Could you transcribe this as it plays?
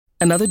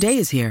Another day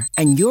is here,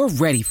 and you're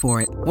ready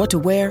for it. What to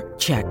wear?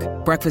 Check.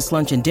 Breakfast,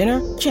 lunch, and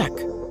dinner? Check.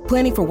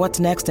 Planning for what's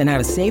next and how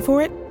to save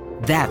for it?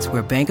 That's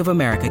where Bank of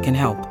America can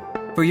help.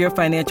 For your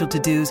financial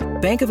to-dos,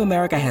 Bank of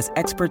America has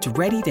experts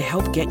ready to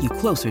help get you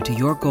closer to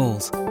your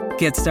goals.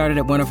 Get started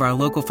at one of our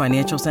local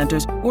financial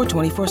centers or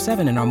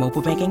 24/7 in our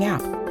mobile banking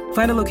app.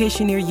 Find a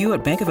location near you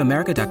at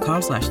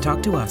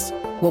bankofamerica.com/talktous.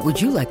 What would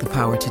you like the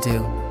power to do?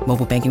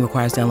 Mobile banking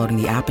requires downloading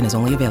the app and is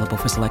only available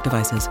for select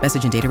devices.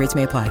 Message and data rates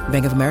may apply.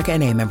 Bank of America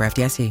N.A., member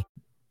FDIC.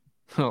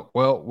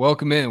 Well,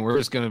 welcome in. We're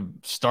just going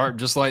to start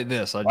just like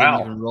this. I Wow.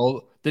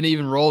 didn't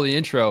even roll the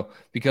intro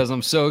because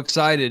I'm so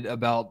excited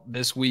about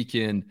this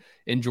weekend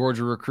in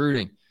Georgia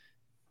recruiting.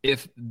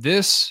 If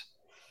this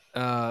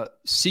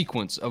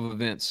sequence of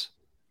events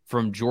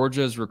from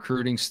Georgia's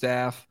recruiting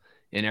staff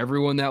and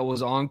everyone that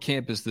was on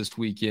campus this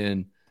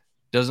weekend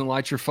doesn't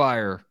light your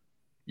fire,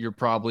 you're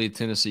probably a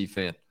Tennessee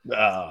fan.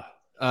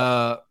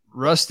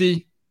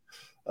 Rusty,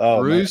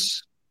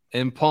 Bruce,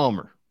 and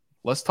Palmer.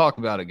 Let's talk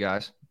about it,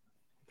 guys.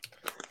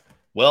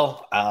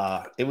 Well,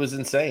 it was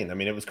insane. I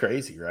mean, it was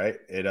crazy, right?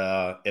 It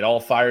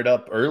all fired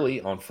up early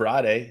on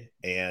Friday,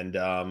 and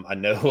I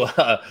know,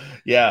 Dylan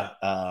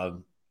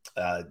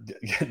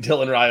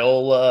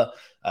Raiola,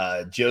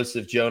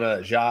 Joseph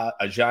Jonah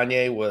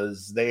Ajanye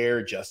was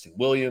there, Justin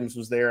Williams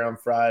was there on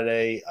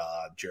Friday,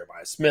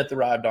 Jeremiah Smith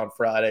arrived on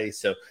Friday,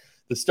 so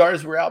the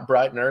stars were out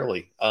bright and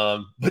early.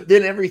 But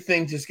then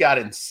everything just got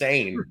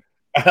insane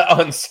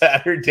on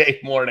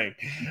Saturday morning.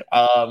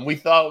 We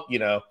thought,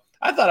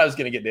 I thought I was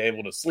going to get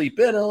able to sleep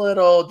in a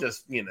little,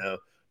 just,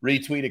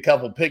 retweet a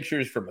couple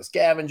pictures from a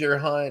scavenger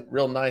hunt.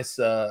 Real nice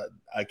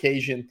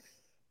occasion.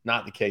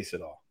 Not the case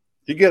at all.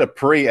 You get a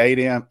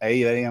pre-8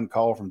 a.m.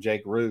 call from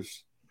Jake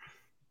Roos.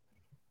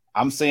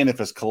 I'm seeing if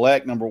it's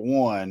collect number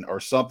one or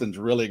something's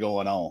really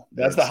going on.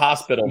 That's the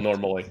hospital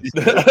normally.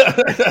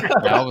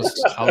 I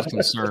was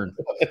concerned.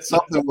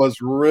 Something was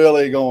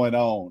really going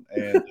on.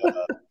 And,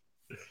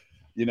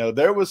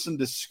 there was some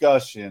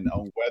discussion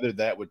on whether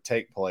that would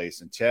take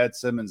place. And Chad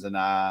Simmons and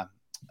I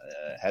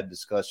had a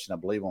discussion, I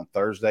believe, on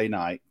Thursday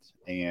night.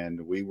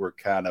 And we were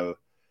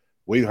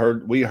we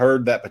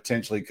heard that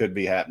potentially could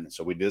be happening.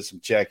 So we did some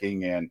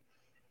checking, and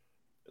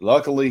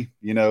luckily,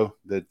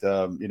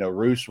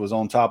 Roos was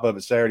on top of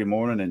it Saturday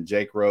morning, and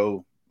Jake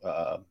Rowe,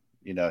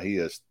 he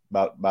is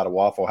about a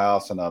Waffle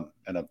House and a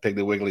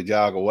Piggly Wiggly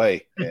jog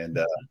away. And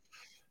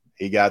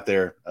he got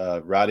there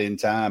right in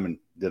time and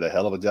did a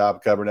hell of a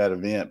job covering that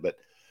event. But,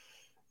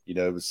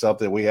 it was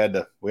something we had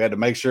to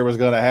make sure was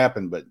going to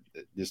happen, but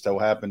it just so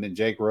happened in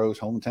Jake Rowe's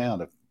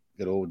hometown of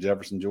good old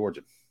Jefferson,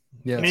 Georgia.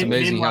 Yeah, it's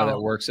amazing how that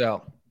works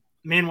out.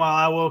 Meanwhile,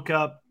 I woke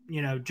up,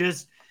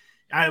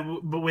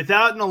 but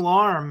without an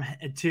alarm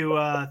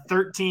to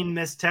 13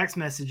 missed text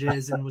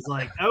messages and was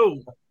like,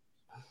 I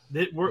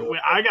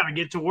got to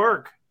get to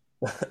work.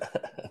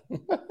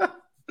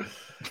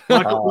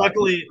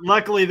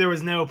 Luckily, there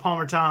was no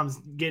Palmer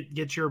Tom's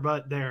get your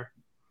butt there.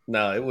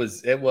 No, it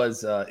was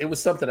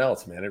something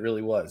else, man. It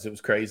really was. It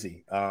was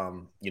crazy.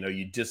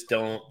 You just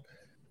don't.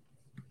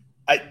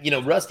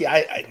 Rusty,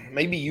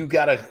 maybe you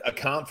got a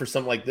comp for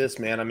something like this,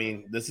 man. I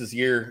mean, this is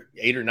year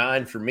 8 or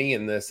 9 for me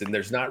in this, and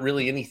there's not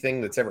really anything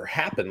that's ever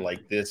happened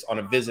like this on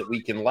a visit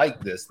weekend like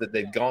this, that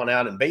they've gone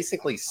out and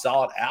basically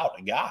sought out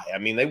a guy. I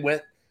mean, they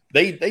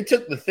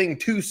took the thing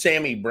to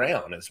Sammy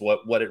Brown is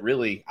what it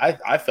really,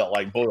 I felt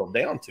like, boiled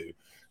down to in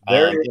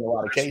a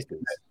lot of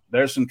cases.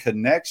 There's some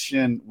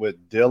connection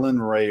with Dylan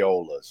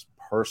Raiola's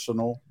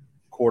personal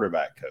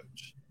quarterback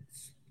coach.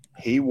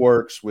 He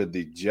works with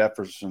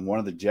one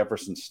of the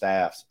Jefferson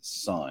staff's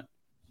son.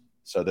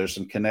 So there's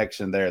some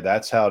connection there.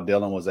 That's how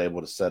Dylan was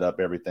able to set up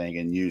everything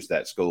and use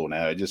that school.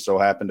 Now, it just so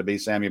happened to be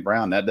Sammy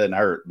Brown. That doesn't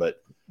hurt.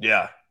 But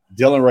yeah,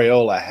 Dylan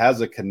Raiola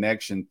has a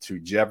connection to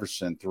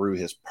Jefferson through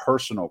his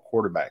personal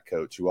quarterback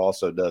coach, who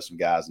also does some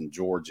guys in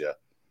Georgia.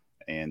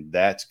 And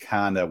that's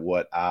kind of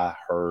what I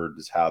heard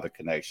is how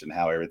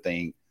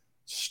everything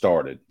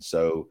started.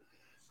 So,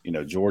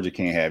 Georgia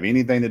can't have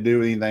anything to do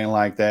with anything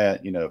like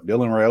that. If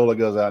Dylan Raiola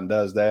goes out and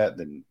does that,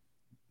 then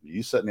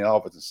you sit in the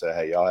office and say,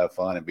 hey, y'all have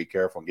fun and be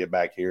careful and get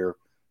back here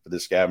for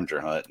this scavenger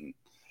hunt. And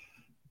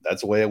that's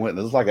the way it went.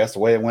 It looks like that's the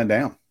way it went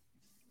down.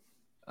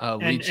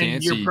 And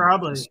you're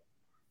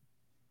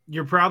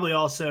probably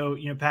also,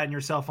 patting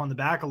yourself on the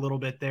back a little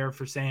bit there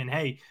for saying,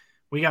 hey,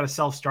 we got a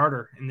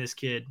self-starter in this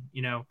kid,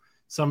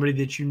 somebody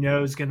that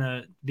is going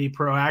to be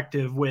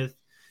proactive with,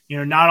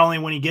 not only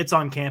when he gets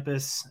on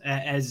campus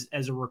as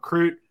a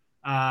recruit,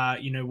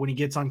 when he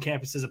gets on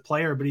campus as a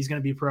player, but he's going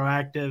to be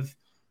proactive,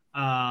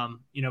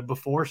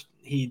 before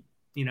he,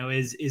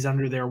 is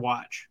under their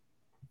watch.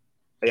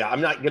 Yeah,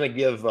 I'm not going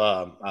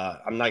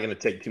to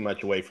take too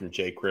much away from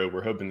Jake Rowe.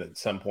 We're hoping that at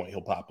some point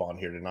he'll pop on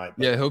here tonight.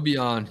 Yeah, he'll be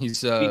on. He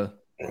commented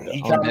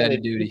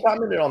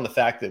on the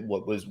fact that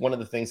what was one of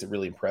the things that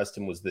really impressed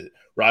him was that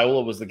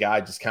Raiola was the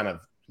guy just kind of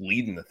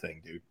leading the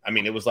thing, dude. I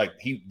mean, it was like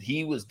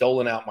he was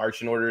doling out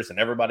marching orders and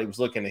everybody was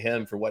looking to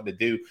him for what to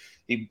do.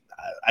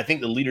 I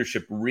think the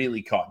leadership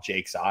really caught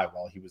Jake's eye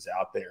while he was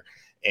out there.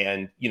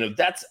 And,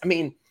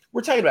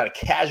 we're talking about a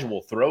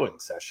casual throwing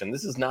session.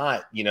 This is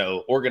not,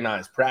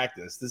 organized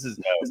practice. This is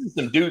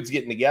some dudes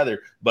getting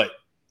together. But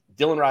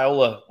Dylan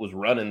Raiola was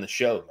running the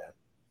show, man.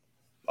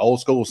 Old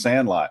school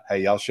Sandlot.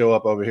 Hey, y'all show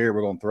up over here.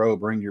 We're gonna throw. I'm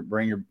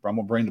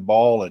gonna bring the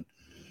ball and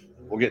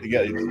we'll get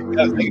together. You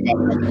gotta think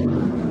about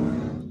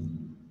that.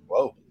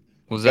 Whoa,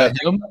 was that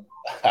him?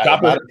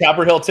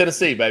 Copper Hill,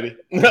 Tennessee, baby.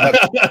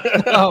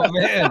 Oh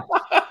man,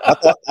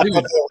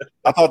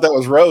 I thought that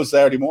was Rose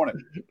Saturday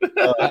morning.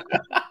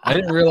 I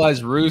didn't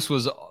realize Roos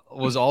was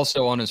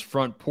also on his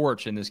front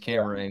porch in this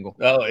camera angle.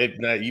 Oh,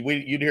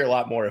 you'd hear a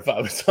lot more if I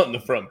was on the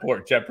front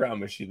porch. I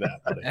promise you that.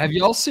 Have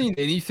y'all seen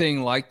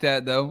anything like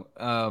that though?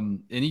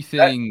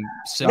 Anything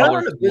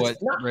similar to what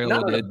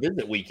Raiola did? Not a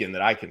visit weekend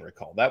that I can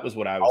recall. That was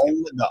what I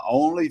was. The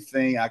only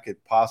thing I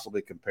could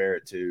possibly compare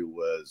it to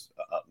was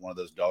one of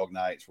those dog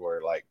nights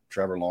where like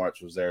Trevor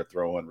Lawrence was there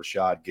throwing,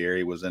 Rashad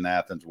Gary was in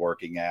Athens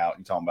working out.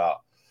 You're talking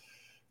about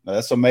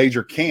that's a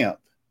major camp.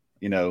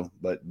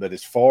 But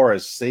as far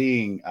as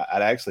seeing,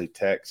 I'd actually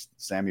text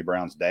Sammy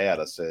Brown's dad.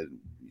 I said,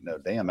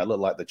 damn, that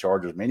looked like the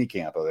Chargers mini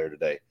camp over there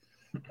today.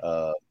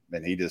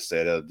 And he just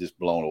said, just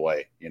blown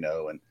away,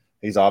 and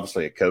he's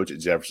obviously a coach at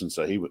Jefferson.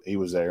 So he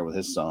was there with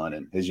his son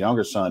and his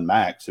younger son,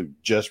 Max, who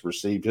just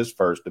received his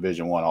first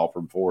Division I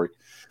offer before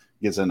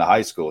he gets into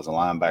high school as a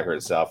linebacker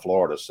at South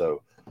Florida.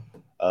 So,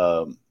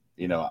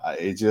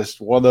 it's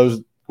just one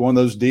of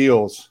those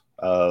deals.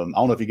 I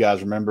don't know if you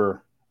guys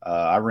remember,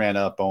 I ran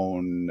up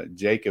on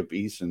Jacob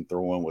Eason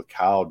throwing with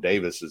Kyle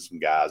Davis and some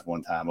guys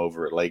one time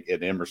over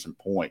at Emerson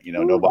Point.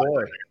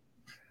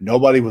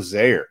 Nobody was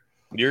there.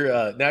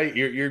 You're now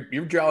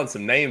you're drawing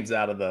some names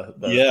out of the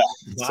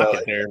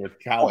pocket there with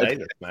Kyle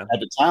Davis, man.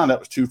 At the time, that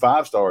was 2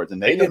 5-stars, and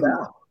they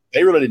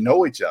really didn't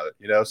know each other.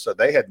 So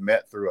they had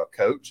met through a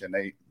coach, and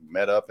they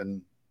met up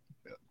in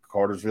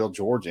Cartersville,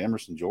 Georgia,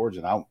 Emerson,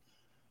 Georgia, and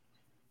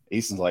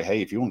Easton's like,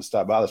 hey, if you want to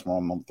stop by this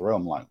morning, I'm going to throw.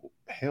 I'm like,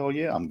 hell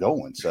yeah, I'm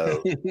going.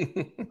 So,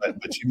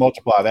 but you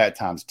multiply that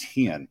times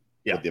 10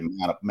 with the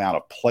amount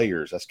of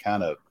players. That's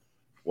kind of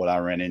what I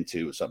ran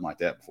into with something like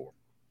that before.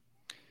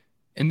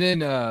 And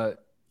then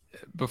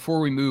before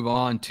we move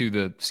on to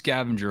the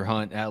scavenger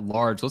hunt at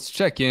large, let's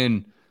check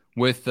in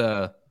with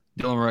Dylan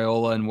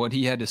Raiola and what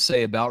he had to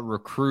say about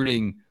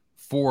recruiting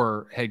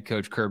for head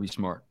coach Kirby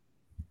Smart.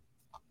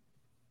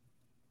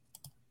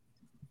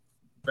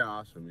 It's been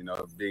awesome,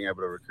 being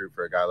able to recruit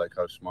for a guy like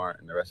Coach Smart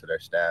and the rest of their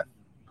staff.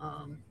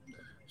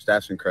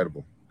 Staff's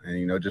incredible.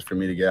 And, just for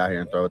me to get out here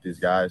and throw with these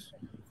guys,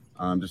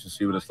 just to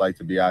see what it's like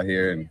to be out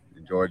here in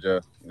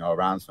Georgia,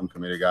 around some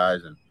committed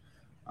guys and,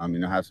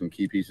 have some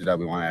key pieces that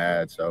we want to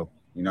add. So,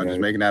 just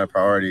making that a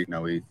priority,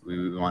 we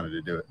wanted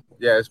to do it.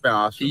 Yeah, it's been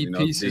awesome. Key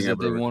pieces that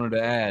they wanted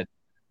to add.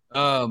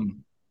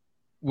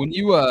 When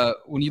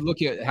you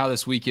look at how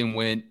this weekend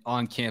went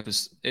on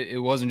campus,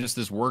 it wasn't just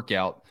this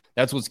workout.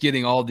 That's what's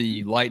getting all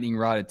the lightning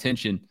rod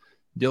attention.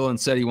 Dylan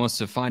said he wants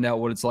to find out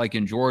what it's like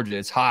in Georgia.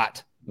 It's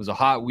hot. It was a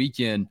hot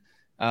weekend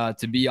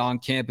to be on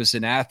campus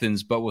in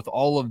Athens, but with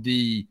all of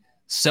the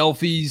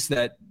selfies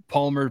that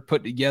Palmer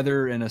put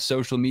together in a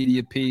social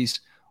media piece,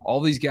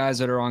 all these guys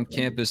that are on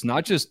campus,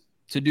 not just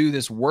to do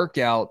this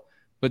workout,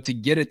 but to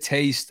get a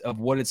taste of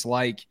what it's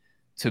like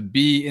to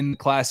be in the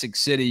Classic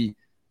City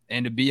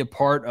and to be a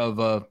part of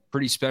a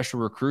pretty special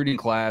recruiting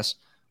class.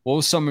 What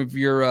was some of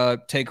your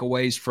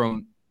takeaways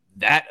from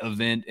that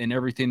event and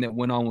everything that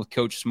went on with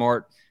Coach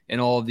Smart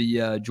and all of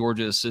the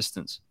Georgia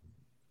assistants?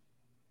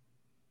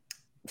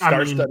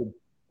 Star-studded.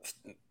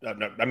 I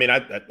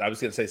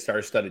was going to say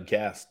star-studded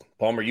cast.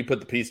 Palmer, you put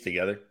the piece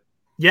together.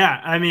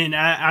 Yeah,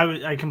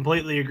 I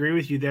completely agree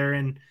with you there,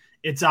 and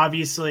it's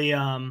obviously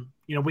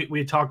we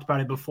had talked about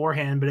it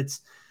beforehand, but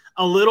it's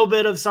a little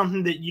bit of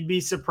something that you'd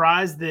be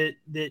surprised that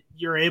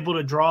you're able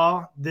to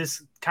draw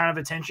this kind of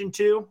attention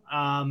to.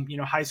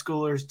 High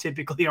schoolers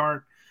typically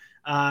aren't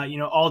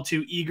all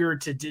too eager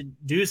to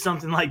do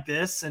something like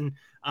this, and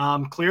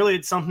clearly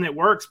it's something that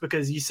works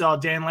because you saw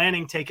Dan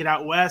Lanning take it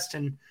out west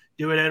and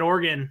do it at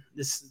Oregon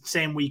this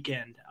same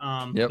weekend.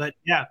 But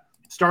yeah,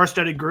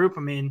 star-studded group.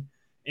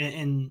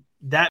 In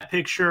that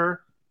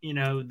picture,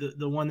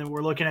 the one that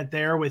we're looking at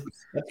there with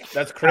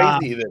that's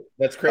crazy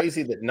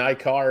that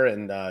Nikar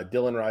and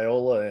Dylan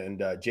Raiola and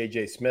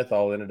JJ Smith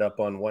all ended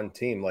up on one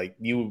team. Like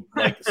some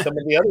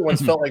of the other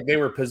ones felt like they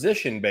were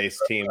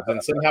position-based teams,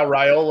 and somehow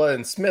Raiola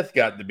and Smith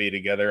got to be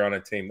together on a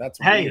team. That's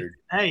weird.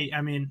 Hey,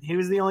 he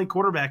was the only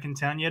quarterback in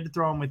town. You had to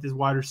throw him with his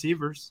wide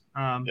receivers.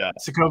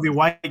 Sokovia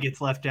White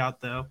gets left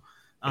out though.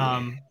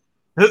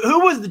 Who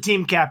was the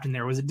team captain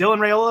there? Was it Dylan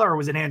Raiola or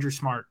was it Andrew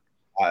Smart?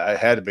 I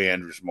had to be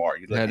Andrew Smart.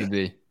 Had to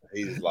be.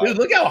 Dude,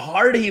 look how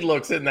hard he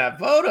looks in that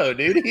photo,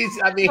 dude. He's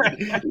not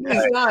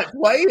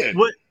playing.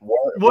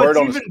 Word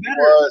on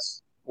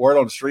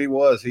the street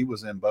was he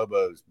was in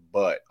Bobo's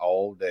butt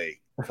all day.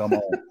 Come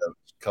on,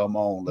 come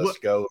on, let's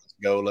go.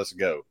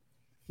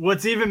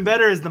 What's even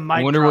better is the mic.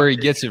 I wonder where he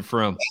gets it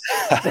from.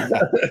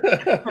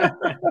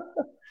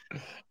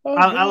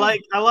 I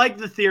like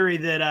the theory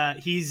that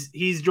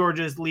he's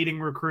Georgia's leading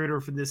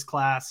recruiter for this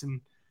class, and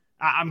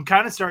I'm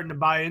kind of starting to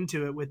buy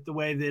into it with the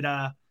way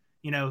that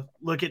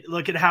look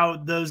at how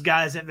those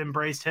guys have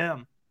embraced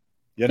him.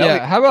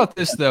 Yeah. How about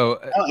this though?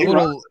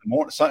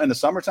 In the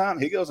summertime,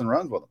 he goes and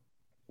runs with them,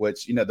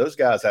 which those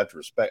guys have to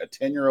respect. A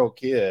 10-year-old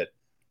kid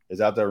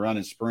is out there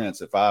running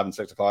sprints at 5 and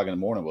 6 o'clock in the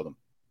morning with them.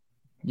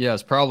 Yeah,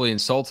 it's probably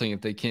insulting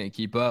if they can't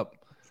keep up.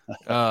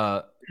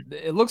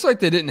 It looks like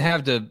they didn't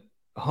have to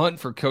hunt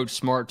for Coach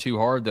Smart too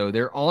hard, though.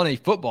 They're on a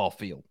football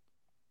field.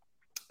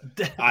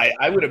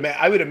 I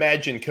would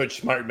imagine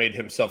Coach Smart made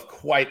himself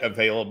quite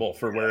available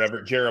for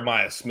wherever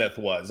Jeremiah Smith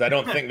was. I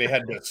don't think they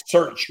had to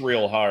search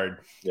real hard.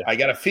 Yeah. I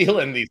got a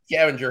feeling the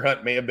scavenger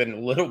hunt may have been a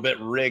little bit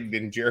rigged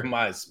in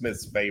Jeremiah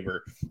Smith's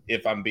favor,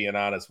 if I'm being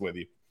honest with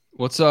you.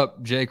 What's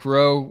up, Jake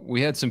Rowe?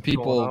 We had some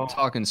people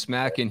talking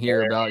smack in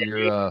here about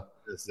your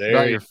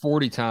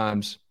 40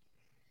 times.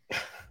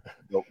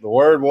 The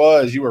word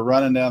was you were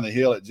running down the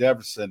hill at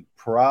Jefferson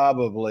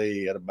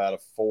probably at about a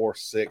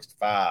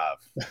 4.65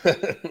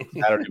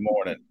 Saturday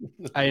morning.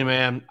 Hey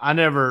man,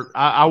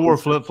 I wore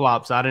flip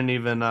flops. I didn't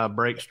even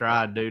break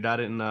stride, dude. I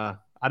didn't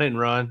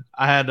run.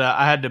 I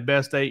had the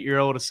best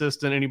 8-year-old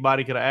assistant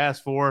anybody could have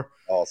asked for.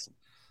 Awesome.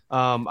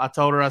 I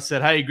told her, I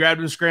said, "Hey, grab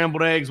them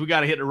scrambled eggs. We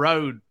got to hit the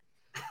road."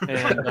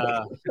 And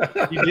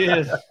she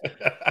did.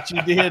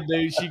 She did,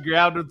 dude. She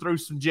grabbed her, threw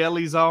some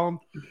jellies on.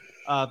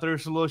 Threw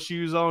some little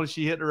shoes on, and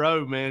she hit the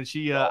road, man.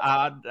 She,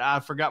 I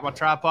forgot my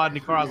tripod in the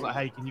car. I was like,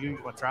 "Hey, can you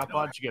get my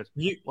tripod?" She goes,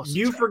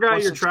 "You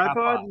forgot your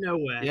tripod? No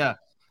way." Yeah,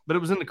 but it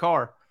was in the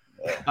car.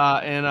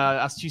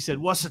 She said,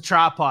 "What's a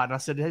tripod?" And I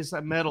said, "It's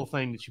that metal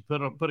thing that you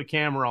put a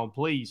camera on.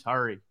 Please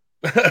hurry."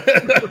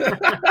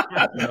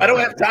 I don't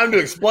have time to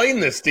explain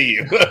this to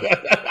you.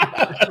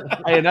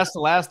 Hey, and that's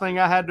the last thing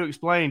I had to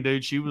explain,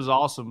 dude. She was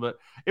awesome, but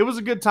it was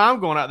a good time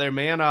going out there,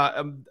 man.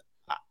 I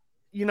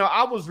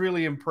was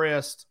really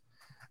impressed.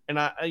 And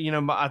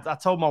I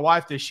told my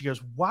wife this. She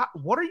goes, "What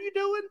are you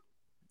doing?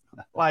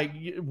 Like,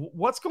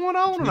 what's going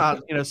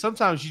on?" And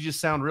sometimes you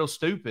just sound real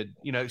stupid,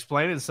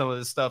 explaining some of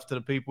this stuff to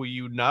the people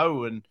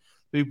and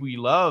people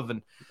you love.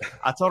 And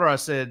I told her, I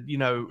said,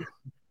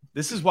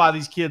 this is why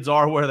these kids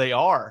are where they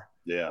are.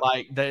 Yeah.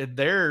 Like they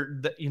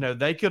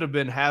could have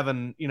been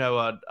having,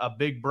 a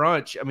big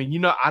brunch. I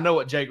mean, I know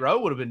what Jake Rowe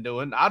would have been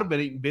doing. I'd have been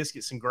eating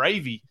biscuits and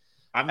gravy.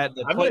 I'm going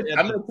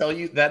to tell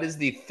you that is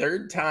the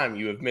third time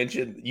you have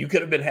mentioned you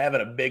could have been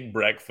having a big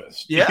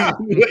breakfast. Yeah,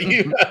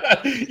 you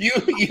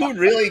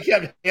really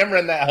kept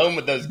hammering that home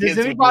with those kids.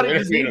 Does anybody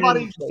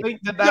think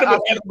that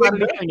about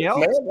anything else?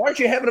 Man, why aren't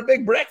you having a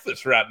big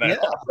breakfast right now? Yeah.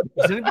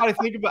 Does anybody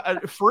think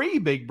about a free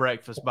big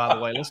breakfast? By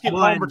the way, let's get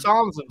Homer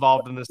Thomas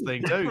involved in this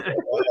thing too.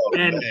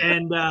 And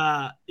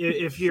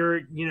if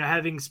you're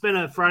having spent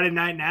a Friday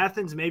night in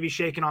Athens, maybe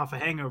shaking off a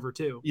hangover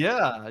too.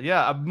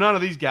 Yeah. None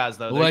of these guys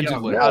though.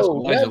 Allegedly.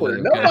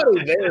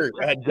 Nobody there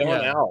had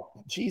gone out.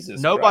 Jesus.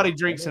 Nobody Christ.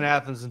 drinks in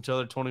Athens until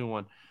they're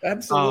 21.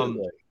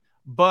 Absolutely.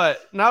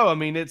 But no, I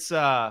mean, it's,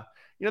 but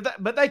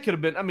they could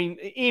have been, I mean,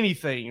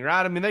 anything,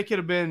 right? I mean, they could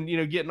have been,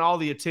 getting all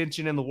the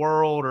attention in the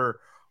world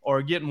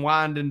or getting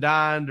wined and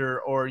dined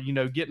or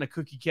getting a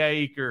cookie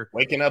cake or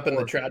waking up in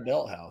the Trout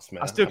house,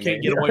 man. I still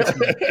can't get away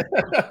from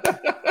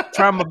it.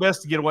 Trying my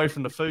best to get away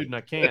from the food and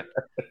I can't.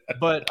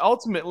 But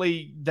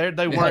ultimately,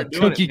 they weren't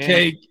doing cookie it,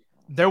 cake.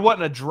 There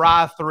wasn't a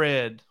dry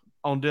thread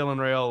on Dylan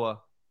Raiola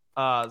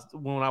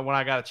when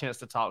I got a chance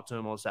to talk to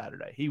him on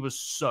Saturday. He was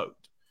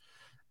soaked.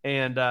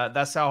 And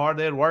that's how hard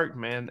they had worked,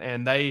 man.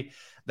 And they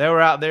were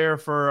out there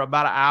for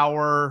about an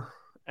hour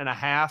and a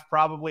half,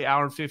 probably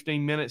hour and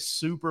 15 minutes,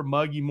 super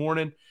muggy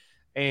morning.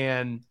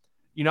 And,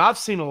 I've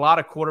seen a lot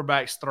of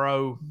quarterbacks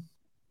throw,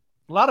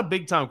 a lot of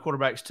big-time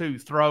quarterbacks too,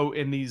 throw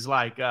in these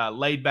like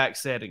laid-back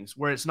settings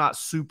where it's not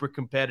super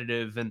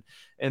competitive and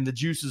the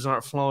juices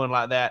aren't flowing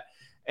like that.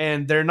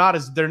 And they're not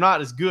as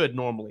good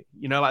normally,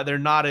 like they're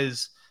not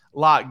as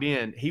locked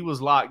in. He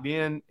was locked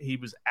in. He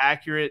was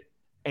accurate.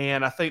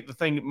 And I think the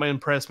thing that may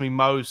impress me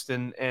most,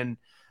 and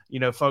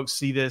folks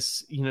see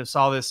this,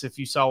 saw this if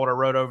you saw what I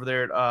wrote over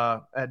there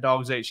at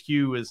Dogs HQ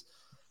is,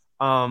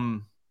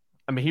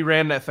 he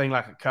ran that thing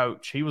like a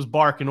coach. He was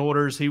barking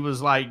orders. He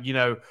was like,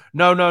 no,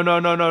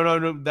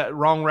 that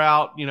wrong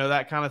route,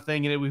 that kind of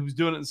thing. And he was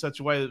doing it in such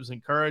a way that was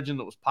encouraging,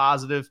 that was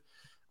positive.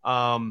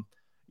 And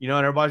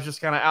everybody's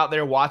just kind of out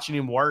there watching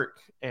him work.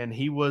 And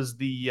he was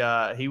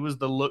the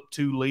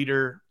look-to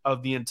leader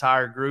of the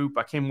entire group.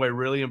 I came away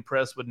really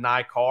impressed with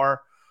Nye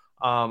Carr.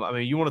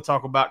 You want to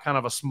talk about kind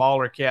of a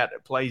smaller cat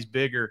that plays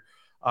bigger,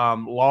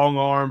 long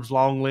arms,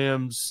 long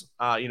limbs.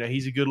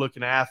 He's a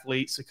good-looking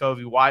athlete.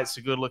 Sokovie White's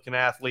a good-looking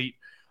athlete.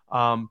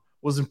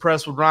 Was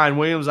impressed with Ryan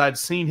Williams. I'd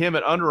seen him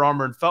at Under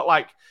Armour and felt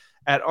like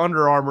at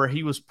Under Armour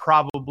he was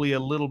probably a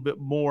little bit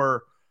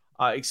more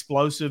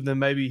explosive than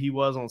maybe he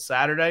was on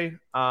Saturday.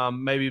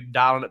 Maybe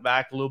dialing it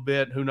back a little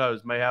bit. Who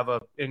knows? May have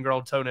a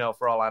ingrown toenail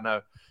for all I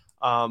know.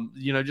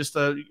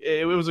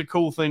 It was a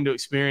cool thing to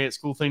experience,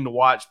 cool thing to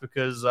watch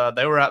because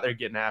they were out there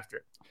getting after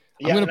it.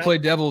 I'm going to play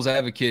devil's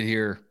advocate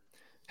here.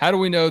 How do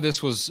we know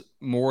this was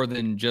more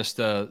than just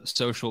a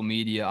social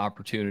media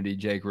opportunity,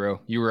 Jake Rowe?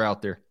 You were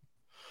out there.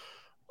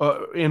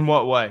 In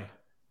what way?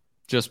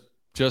 Just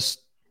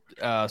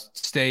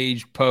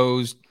stage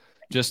posed,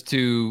 just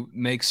to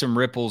make some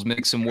ripples,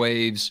 make some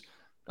waves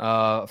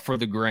for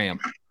the gram?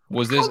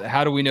 Was this?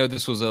 How do we know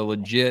this was a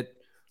legit,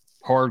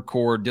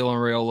 hardcore Dylan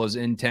Raiola's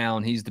in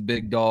town? He's the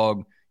big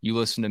dog. You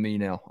listen to me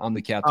now. I'm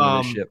the captain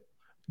of the ship.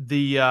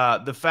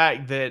 The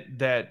fact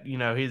that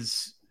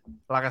his,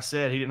 like I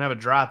said, he didn't have a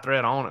dry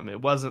thread on him.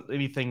 It wasn't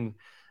anything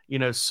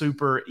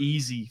super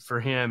easy for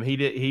him.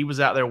 He was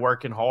out there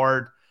working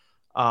hard.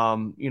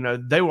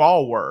 They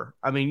all were.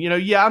 I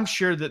mean, I'm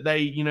sure that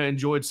they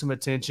enjoyed some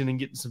attention and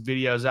getting some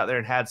videos out there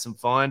and had some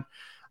fun.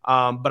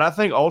 But I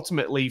think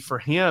ultimately for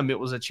him, it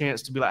was a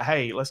chance to be like,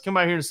 hey, let's come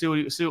out here and see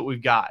what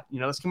we've got.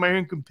 Let's come out here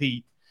and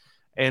compete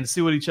and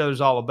see what each other's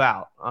all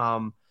about.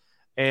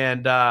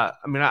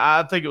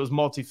 I think it was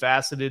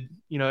multifaceted,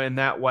 in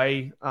that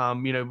way,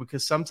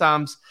 because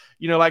sometimes,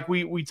 like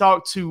we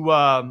talked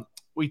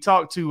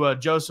to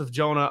Joseph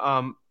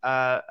Jonah,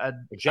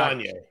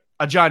 Ajanye.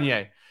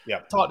 Yeah.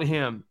 Talked to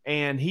him,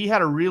 and he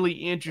had a really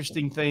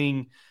interesting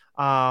thing.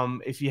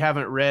 If you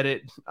haven't read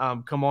it,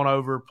 come on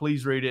over,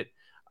 please read it,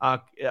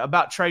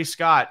 about Trey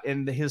Scott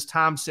and his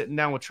time sitting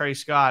down with Trey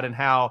Scott and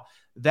how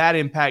that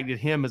impacted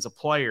him as a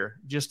player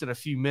just in a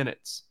few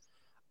minutes.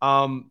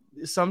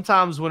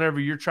 Sometimes whenever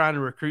you're trying to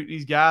recruit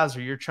these guys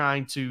or you're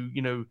trying to,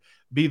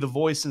 be the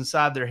voice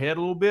inside their head a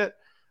little bit,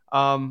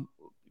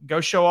 go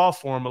show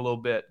off for them a little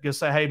bit. Go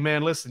say, hey,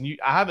 man, listen,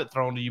 I haven't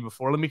thrown to you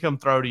before. Let me come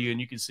throw to you and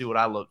you can see what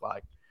I look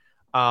like.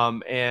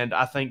 And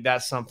I think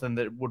that's something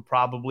that would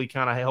probably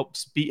kind of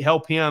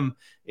help him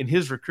in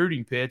his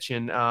recruiting pitch.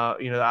 And,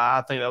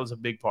 I think that was a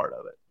big part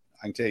of it.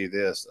 I can tell you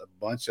this, a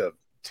bunch of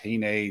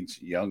teenage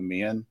young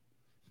men,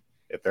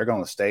 if they're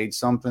going to stage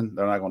something,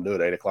 they're not going to do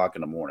it at 8:00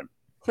 in the morning.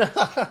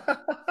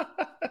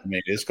 I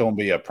mean, it's going to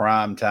be a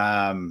prime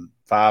time,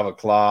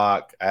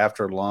 5:00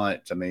 after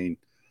lunch. I mean,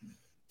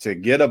 to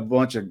get a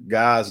bunch of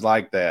guys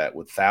like that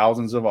with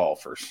thousands of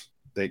offers,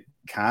 they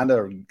kind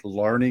of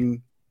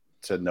learning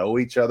to know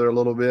each other a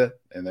little bit,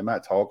 and they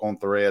might talk on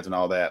threads and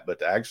all that, but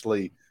to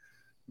actually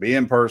be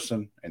in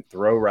person and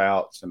throw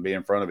routes and be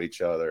in front of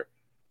each other,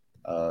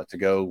 to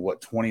go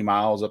 20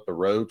 miles up the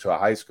road to a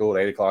high school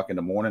at 8:00 in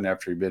the morning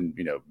after you've been,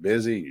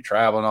 busy, you're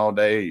traveling all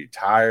day, you're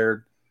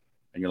tired,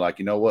 and you're like,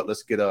 you know what,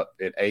 let's get up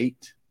at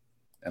 8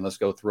 and let's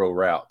go throw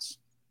routes.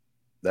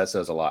 That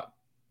says a lot.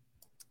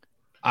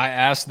 I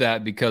asked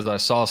that because I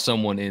saw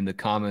someone in the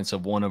comments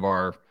of one of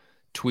our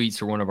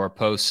tweets or one of our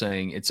posts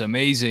saying it's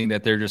amazing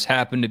that there just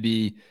happened to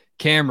be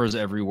cameras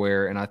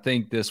everywhere. And I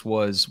think this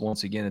was,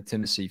 once again, a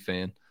Tennessee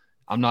fan.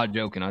 I'm not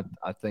joking.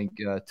 I think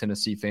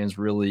Tennessee fans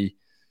really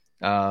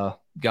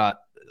got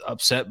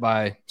upset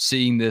by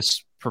seeing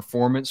this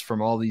performance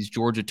from all these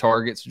Georgia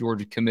targets,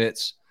 Georgia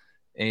commits,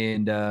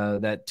 and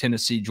that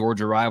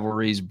Tennessee-Georgia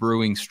rivalry is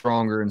brewing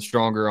stronger and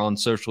stronger on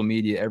social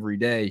media every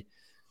day.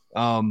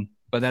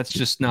 But that's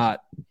just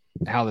not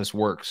how this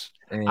works.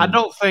 And I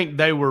don't think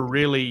they were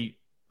really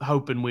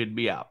hoping we'd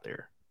be out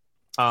there.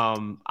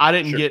 I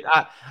didn't get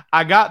 –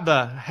 I got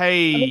the,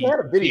 hey – they had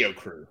a video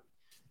crew.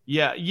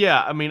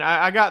 Yeah. I mean,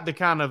 I got the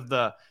kind of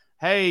the,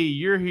 hey,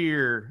 you're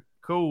here.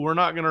 Cool. We're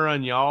not going to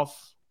run you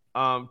off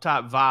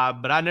type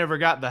vibe. But I never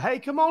got the, hey,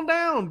 come on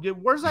down.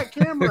 Where's that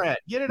camera at?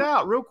 Get it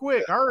out real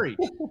quick. Hurry.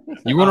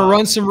 You want to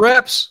run some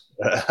reps?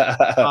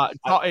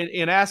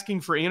 And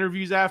asking for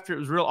interviews after, it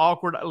was real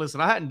awkward.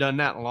 Listen, I hadn't done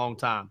that in a long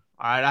time.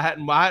 All right. I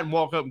hadn't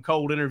walked up and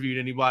cold interviewed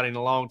anybody in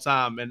a long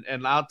time.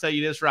 And I'll tell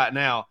you this right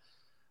now,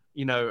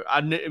 you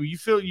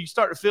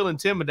start to feel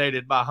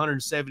intimidated by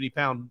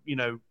 170-pound,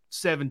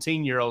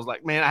 17-year-olds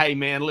like, man, hey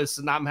man,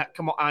 listen,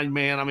 come on,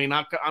 man.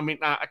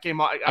 I came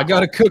on. I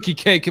got a cookie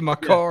cake in my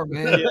car,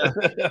 man.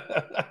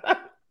 Yeah.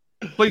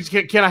 Please,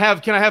 can I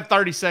have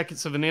 30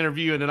 seconds of an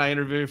interview, and then I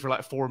interview you for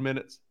like 4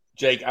 minutes?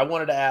 Jake, I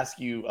wanted to ask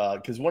you,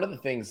 because one of the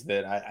things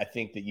that I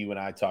think that you and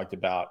I talked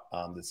about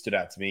that stood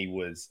out to me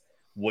was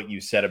what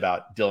you said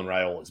about Dylan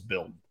Raiola's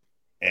build.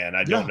 And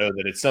I don't know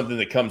that it's something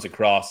that comes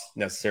across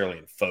necessarily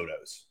in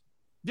photos.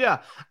 Yeah.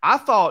 I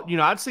thought,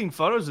 I'd seen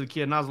photos of the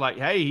kid, and I was like,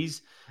 hey,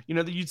 he's,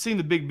 you'd seen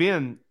the Big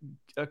Ben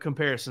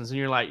comparisons, and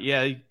you're like,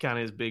 yeah, he kind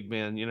of is Big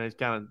Ben. He's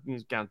kind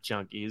of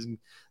chunky.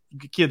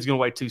 The kid's going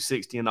to weigh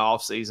 260 in the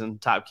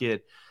offseason type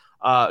kid.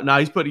 No,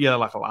 he's put together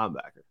like a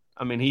linebacker.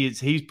 I mean,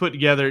 he's put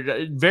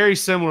together very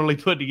similarly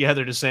put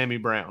together to Sammy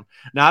Brown.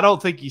 Now, I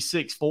don't think he's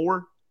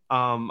 6'4".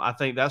 I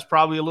think that's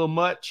probably a little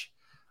much.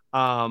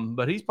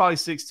 But he's probably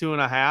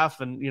 6'2.5",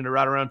 and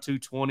right around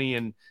 220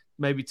 and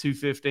maybe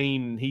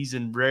 215. And he's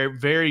in very,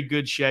 very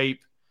good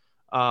shape.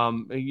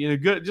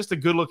 Just a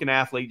good looking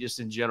athlete, just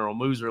in general,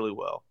 moves really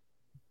well.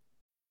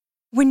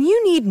 When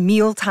you need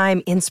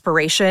mealtime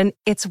inspiration,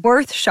 it's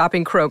worth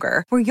shopping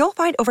Kroger, where you'll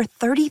find over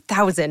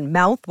 30,000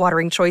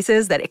 mouth-watering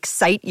choices that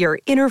excite your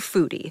inner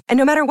foodie. And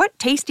no matter what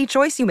tasty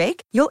choice you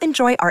make, you'll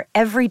enjoy our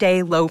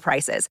everyday low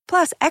prices,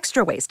 plus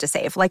extra ways to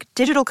save, like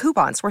digital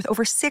coupons worth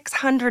over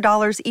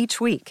 $600 each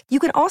week. You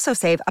can also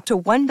save up to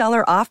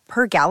 $1 off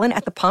per gallon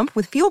at the pump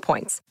with fuel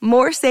points.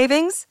 More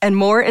savings and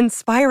more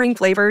inspiring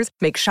flavors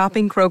make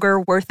shopping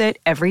Kroger worth it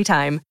every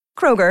time.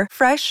 Kroger,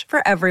 fresh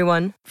for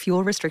everyone.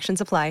 Fuel restrictions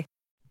apply.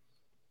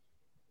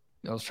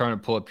 I was trying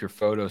to pull up your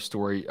photo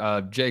story.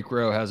 Jake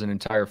Rowe has an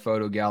entire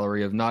photo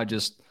gallery of not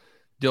just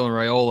Dylan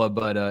Raiola,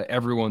 but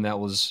everyone that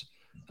was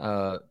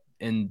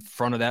in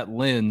front of that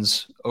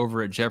lens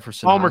over at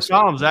Jefferson. Palmer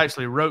Collins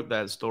actually wrote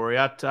that story.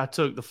 I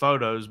took the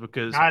photos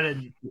because I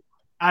didn't.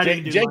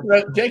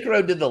 Jake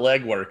Rowe did the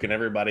legwork, and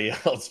everybody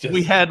else just.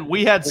 We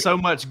had so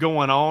much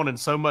going on and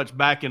so much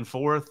back and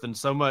forth and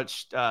so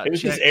much. It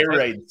was just air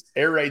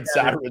raid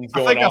sirens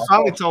going on. I think I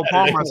finally told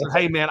Palmer, I said,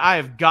 "Hey man, I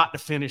have got to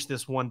finish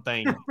this one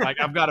thing. Like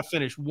I've got to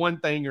finish one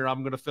thing, or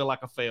I'm going to feel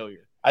like a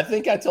failure." I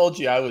think I told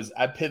you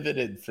I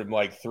pivoted from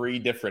like 3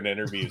 different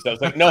interviews. I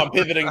was like, no, I'm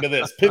pivoting to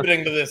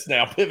this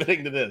now,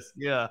 pivoting to this.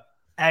 Yeah.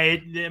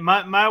 Hey,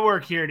 my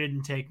work here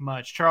didn't take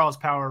much. Charles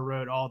Power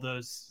wrote all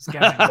those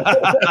scouting.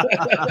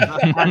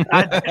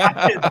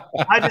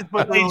 I just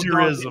put the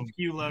little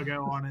Q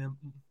logo on him.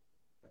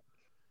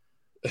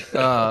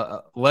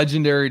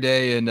 Legendary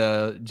day in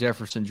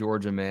Jefferson,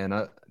 Georgia,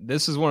 man.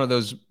 This is one of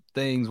those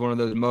things, one of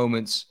those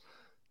moments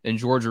in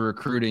Georgia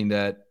recruiting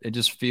that it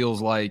just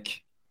feels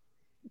like,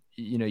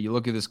 you know, you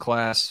look at this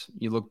class,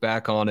 you look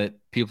back on it,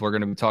 people are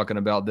going to be talking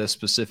about this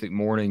specific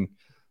morning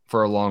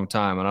for a long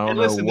time. And I don't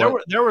know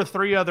there were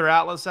 3 other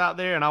outlets out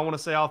there, and I want to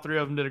say all 3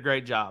 of them did a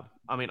great job.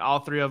 I mean, all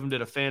 3 of them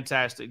did a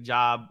fantastic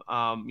job,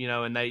 you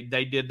know, and they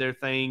did their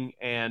thing,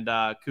 and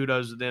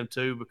kudos to them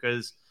too,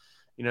 because,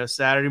 you know,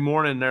 Saturday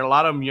morning, there are a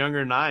lot of them younger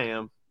than I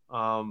am,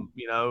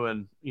 you know,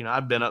 and, you know,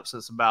 I've been up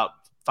since about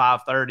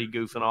 5:30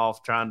 goofing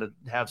off, trying to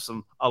have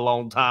a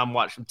long time,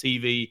 watch some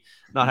TV,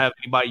 not have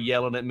anybody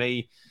yelling at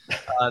me,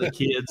 the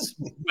kids,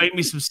 make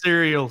me some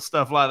cereal,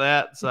 stuff like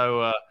that.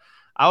 So,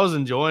 I was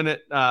enjoying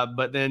it,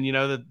 but then, you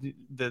know,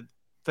 the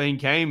thing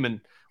came,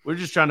 and we're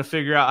just trying to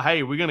figure out,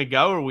 hey, are we going to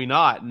go or are we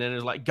not? And then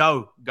it's like,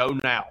 go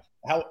now.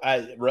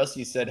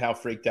 Rusty said how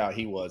freaked out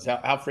he was.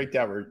 How freaked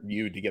out were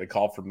you to get a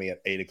call from me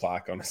at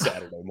 8:00 on a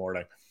Saturday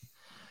morning?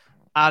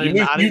 You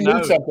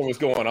knew something was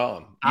going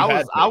on.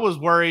 I was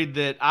worried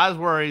that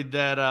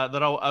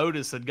that old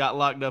Otis had got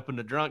locked up in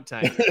the drunk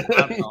tank.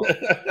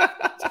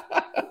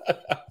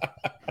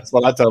 That's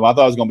what I told him. I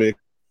thought it was going to be.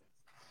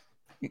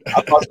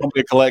 I thought it was going to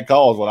be a collect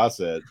calls. What I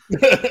said.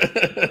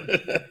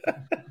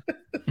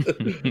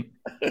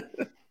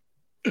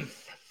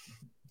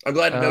 I'm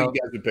glad to know you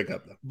guys would pick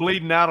up though.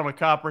 Bleeding out on a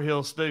Copper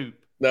Hill stoop.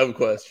 No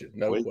question.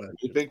 No question.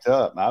 We picked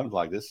up. I was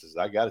like,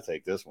 I got to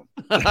take this one.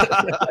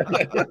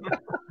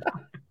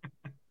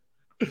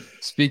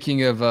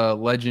 Speaking of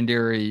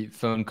legendary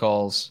phone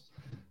calls,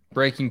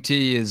 Breaking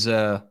Tea is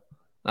I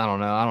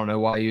don't know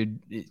why you'd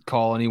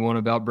call anyone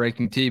about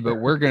Breaking Tea, but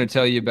we're going to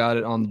tell you about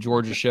it on the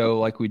Georgia Show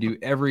like we do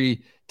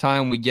every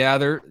time we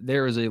gather.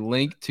 There is a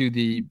link to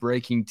the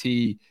Breaking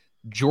Tea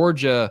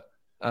Georgia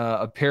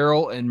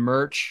apparel and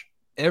merch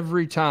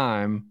every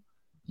time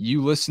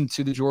you listen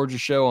to the Georgia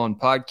Show on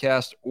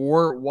podcast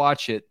or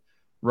watch it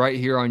right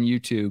here on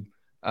YouTube.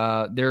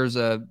 There's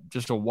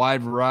just a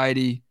wide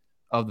variety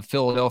of the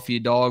Philadelphia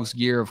Dogs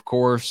gear, of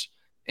course,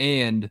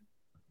 and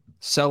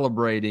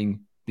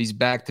celebrating these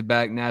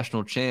back-to-back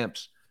national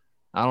champs.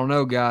 I don't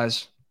know,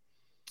 guys.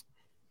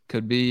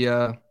 Could be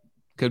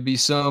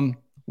some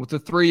with a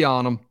 3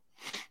 on them.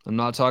 I'm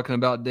not talking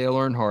about Dale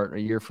Earnhardt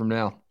a year from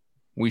now.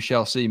 We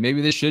shall see.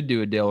 Maybe they should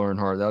do a Dale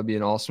Earnhardt. That would be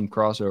an awesome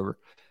crossover.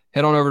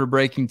 Head on over to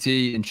Breaking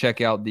Tea and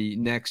check out the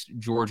next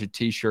Georgia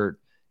T-shirt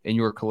in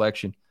your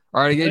collection.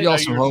 All right, I gave y'all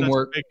some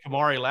homework. Such a big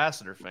Kamari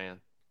Lassiter fan.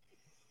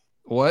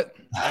 What?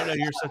 I know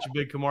you're such a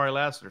big Kamari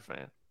Lassiter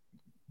fan.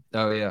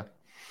 Oh yeah,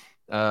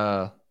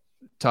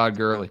 Todd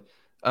Gurley.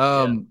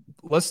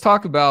 Let's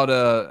talk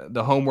about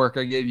the homework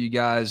I gave you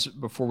guys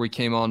before we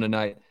came on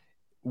tonight.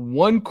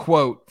 One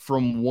quote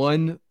from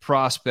one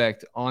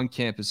prospect on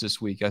campus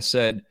this week. I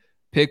said,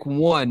 pick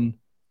one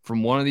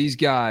from one of these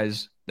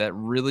guys that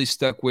really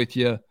stuck with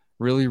you,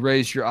 really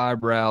raised your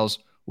eyebrows.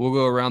 We'll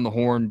go around the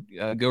horn,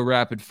 go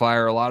rapid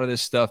fire. A lot of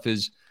this stuff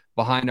is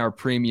behind our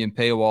premium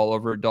paywall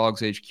over at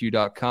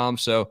dogshq.com.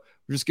 So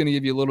we're just going to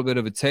give you a little bit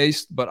of a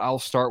taste, but I'll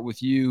start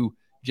with you,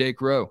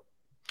 Jake Rowe.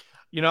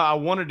 You know, I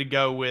wanted to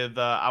go with,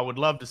 I would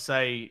love to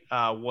say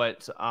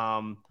what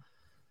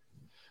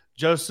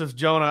Joseph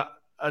Jonah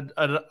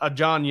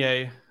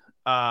Ajanye,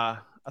 I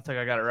think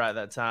I got it right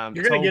that time.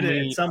 You're going to get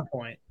it at some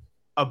point.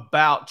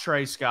 About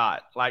Trey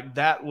Scott. Like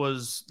that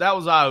was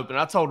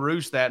eye-opening. I told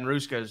Roos that, and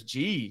Roos goes,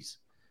 geez.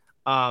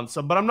 But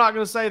I'm not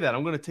going to say that.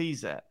 I'm going to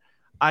tease that.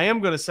 I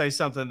am going to say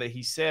something that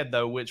he said,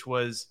 though, which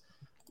was,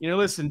 you know,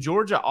 listen,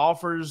 Georgia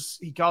offers,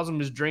 he calls them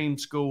his dream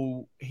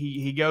school.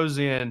 He goes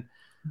in.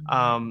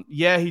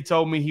 He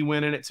told me he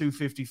went in at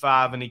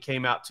 255 and he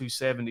came out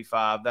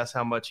 275. That's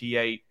how much he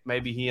ate.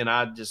 Maybe he and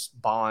I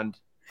just bond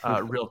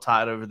real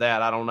tight over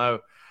that. I don't know.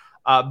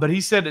 But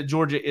he said that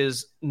Georgia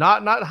is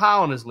not high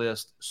on his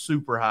list,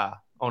 super high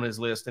on his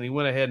list. And he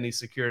went ahead and he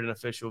secured an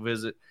official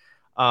visit.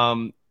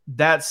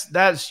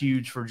 That's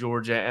huge for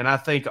Georgia. And I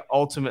think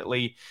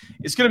ultimately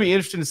it's going to be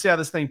interesting to see how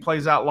this thing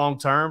plays out long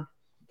term.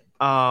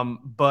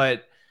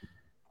 But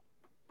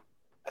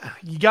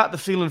you got the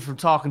feeling from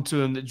talking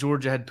to him that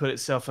Georgia had put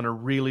itself in a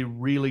really,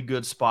 really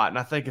good spot. And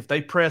I think if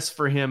they press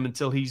for him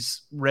until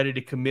he's ready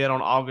to commit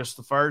on August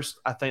the 1st,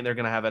 I think they're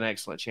going to have an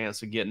excellent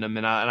chance of getting him.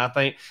 And I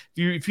think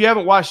if you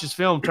haven't watched this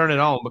film, turn it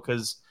on,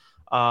 because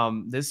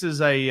this is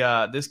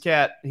this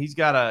cat. He's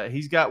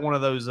got one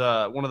of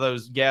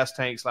those gas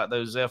tanks like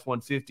those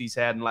F-150s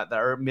had in like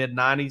the mid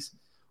 90s.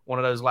 One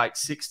of those like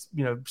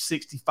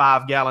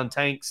 65-gallon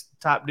tanks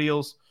type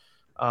deals.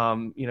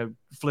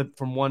 Flip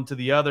from one to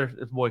the other.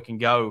 This boy can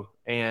go,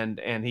 and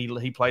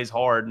he plays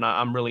hard. And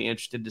I'm really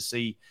interested to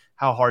see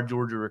how hard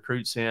Georgia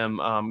recruits him.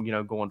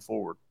 Going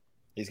forward.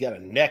 He's got a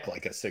neck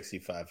like a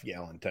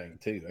 65-gallon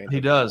tank too. He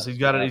does. He's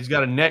got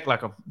a neck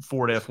like a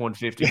Ford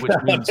F-150, which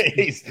means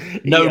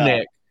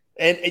neck.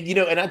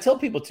 And I tell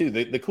people too,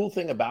 the cool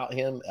thing about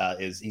him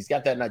is he's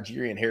got that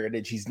Nigerian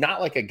heritage. He's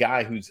not like a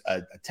guy who's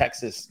a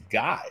Texas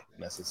guy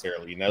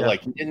necessarily,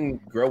 like he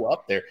didn't grow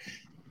up there.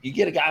 You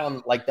get a guy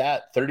on like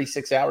that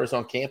 36 hours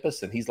on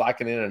campus and he's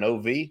locking in an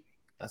OV.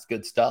 That's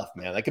good stuff,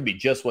 man. That could be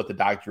just what the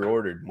doctor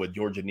ordered. Would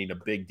Georgia need a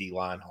big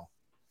D-line haul?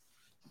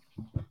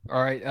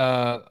 All right.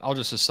 I'll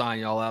just assign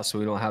y'all out so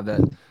we don't have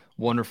that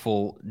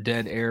wonderful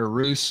dead air.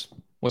 Roos,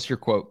 what's your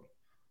quote?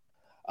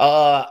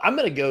 I'm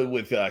going to go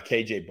with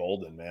KJ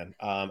Bolden, man.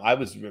 I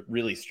was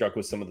really struck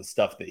with some of the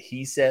stuff that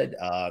he said.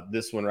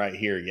 This one right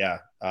here,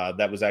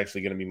 that was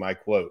actually going to be my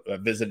quote. I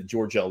visited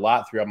Georgia a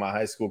lot throughout my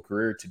high school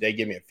career. Today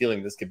gave me a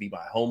feeling this could be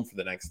my home for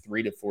the next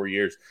 3 to 4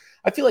 years.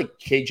 I feel like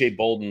KJ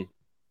Bolden,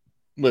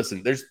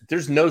 listen,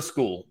 there's no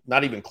school,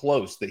 not even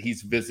close, that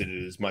he's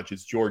visited as much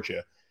as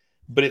Georgia.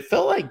 But it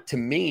felt like, to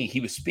me, he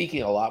was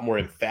speaking a lot more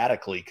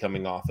emphatically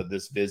coming off of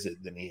this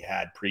visit than he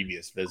had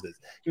previous visits.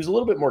 He was a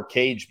little bit more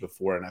caged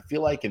before, and I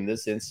feel like in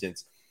this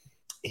instance,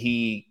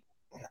 I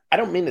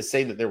don't mean to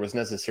say that there was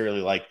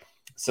necessarily like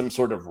some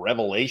sort of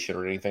revelation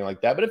or anything like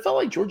that, but it felt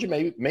like Georgia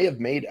may have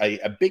made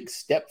a big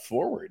step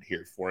forward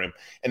here for him,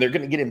 and they're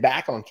going to get him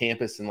back on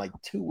campus in like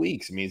 2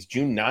 weeks. I mean, it's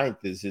June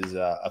 9th is his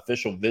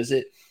official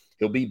visit.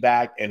 He'll be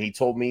back, and he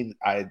told me,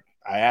 I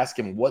asked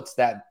him, what's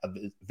that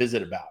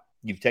visit about?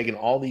 You've taken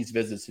all these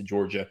visits to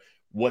Georgia.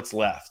 What's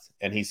left?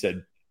 And he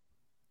said,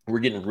 we're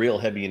getting real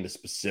heavy into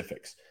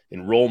specifics,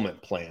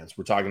 enrollment plans.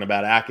 We're talking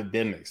about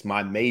academics,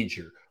 my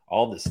major,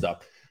 all this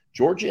stuff.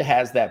 Georgia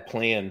has that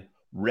plan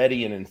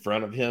ready and in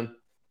front of him.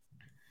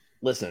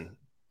 Listen,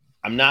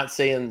 I'm not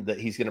saying that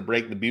he's going to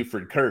break the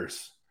Buford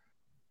curse,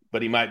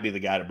 but he might be the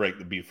guy to break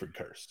the Buford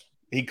curse.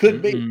 He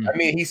could be. I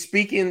mean, he's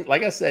speaking,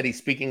 like I said, he's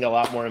speaking a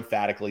lot more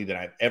emphatically than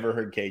I've ever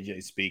heard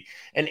KJ speak.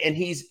 And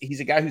he's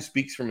a guy who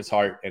speaks from his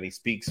heart, and he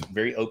speaks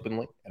very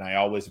openly, and I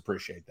always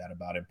appreciate that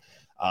about him.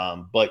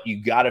 But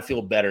you got to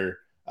feel better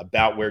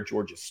about where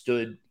Georgia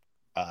stood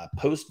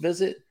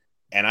post-visit,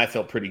 and I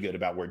felt pretty good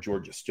about where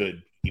Georgia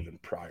stood even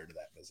prior to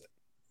that visit.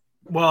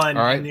 Well,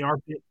 and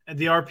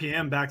the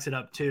RPM backs it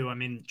up too. I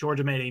mean,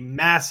 Georgia made a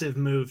massive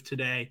move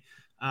today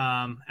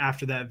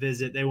after that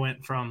visit. They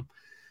went from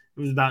 – it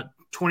was about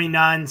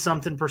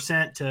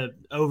 29% to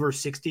over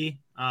 60,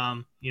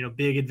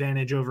 big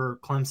advantage over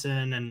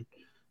Clemson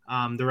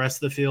and the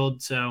rest of the field.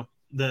 So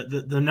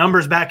the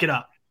numbers back it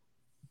up.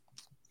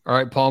 All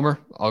right, Palmer,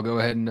 I'll go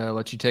ahead and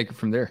let you take it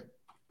from there.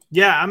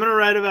 Yeah, I'm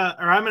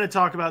going to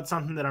talk about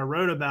something that I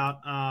wrote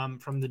about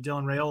from the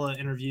Dylan Raiola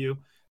interview,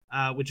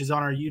 which is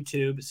on our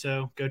YouTube.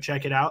 So go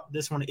check it out.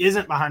 This one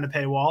isn't behind a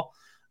paywall.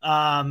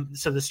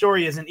 So the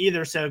story isn't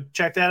either. So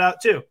check that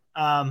out too.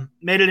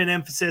 Made it an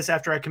emphasis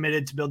after I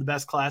committed to build the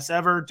best class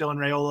ever. Dylan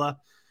Raiola,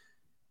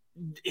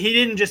 he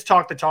didn't just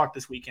talk the talk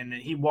this weekend.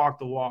 He walked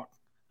the walk.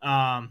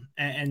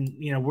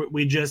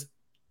 We just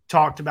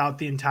talked about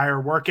the entire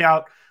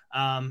workout.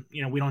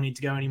 We don't need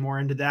to go any more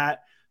into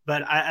that,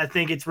 but I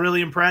think it's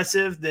really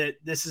impressive that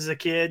this is a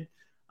kid.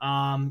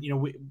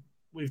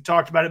 We've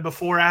talked about it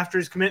before after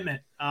his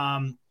commitment.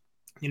 The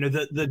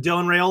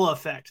Dylan Raiola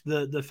effect,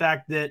 the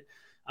fact that,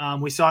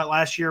 we saw it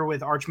last year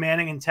with Arch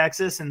Manning in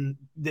Texas, and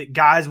that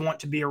guys want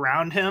to be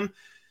around him.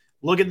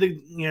 Look at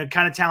the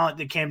kind of talent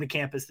that came to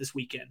campus this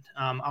weekend.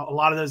 A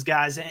lot of those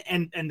guys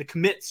and the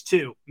commits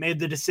too made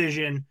the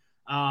decision.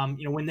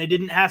 When they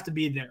didn't have to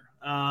be there.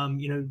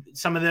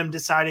 Some of them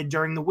decided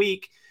during the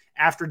week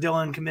after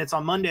Dylan commits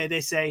on Monday.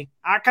 They say,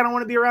 I kind of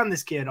want to be around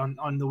this kid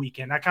on the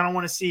weekend. I kind of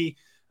want to see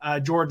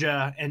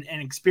Georgia and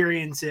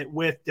experience it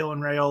with Dylan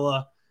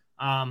Raiola.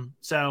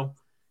 So.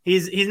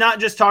 He's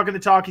not just talking the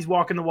talk, he's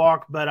walking the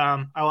walk, but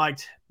I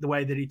liked the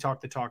way that he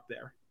talked the talk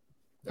there.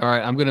 All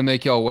right, I'm going to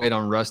make y'all wait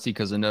on Rusty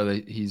because I know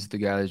that he's the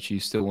guy that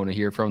you still want to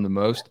hear from the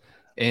most.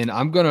 And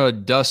I'm going to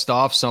dust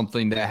off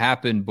something that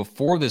happened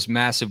before this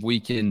massive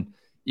weekend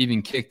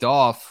even kicked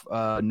off,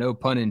 no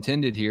pun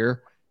intended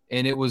here,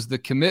 and it was the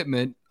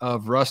commitment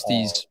of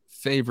Rusty's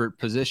favorite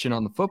position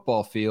on the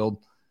football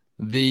field,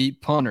 the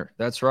punter.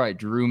 That's right,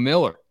 Drew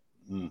Miller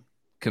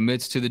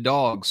commits to the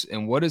Dogs.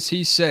 And what does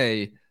he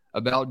say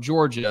about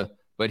Georgia?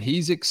 But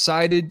he's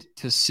excited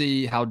to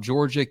see how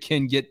Georgia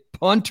can get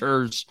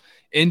punters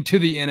into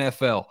the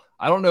NFL.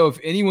 I don't know if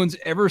anyone's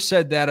ever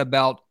said that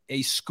about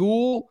a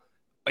school,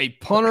 a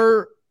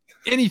punter,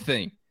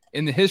 anything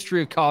in the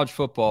history of college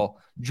football.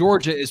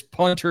 Georgia is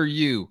punter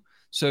U.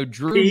 So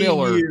Drew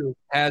Miller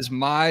has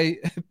my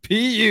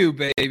PU,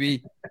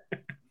 baby.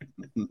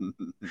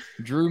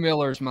 Drew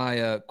Miller's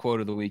my quote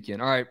of the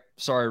weekend. All right.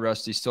 Sorry,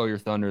 Rusty. Stole your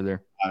thunder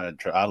there.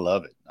 I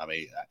love it. I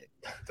mean,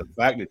 the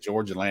fact that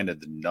Georgia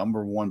landed the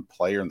number one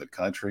player in the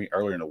country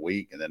earlier in the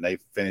week, and then they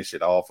finished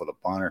it off with a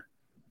punter.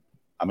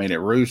 I mean, at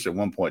Roost at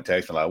one point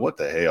texting like, "What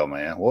the hell,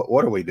 man?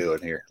 What are we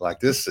doing here? Like,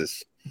 this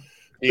is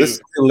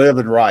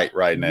living right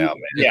now, man."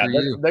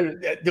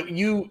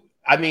 Yeah,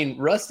 I mean,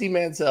 Rusty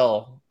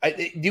Mansell.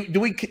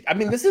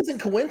 This isn't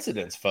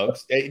coincidence,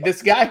 folks.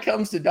 This guy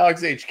comes to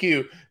Dogs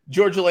HQ.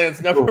 Georgia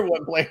lands number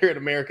one player in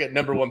America,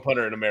 number one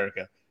punter in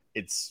America.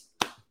 It's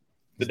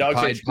the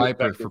Dogs HQ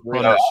Piper for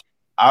punters.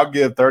 I'll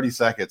give 30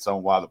 seconds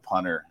on why the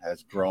punter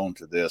has grown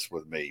to this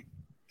with me.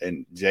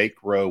 And Jake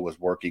Rowe was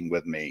working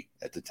with me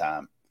at the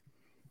time.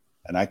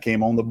 And I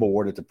came on the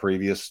board at the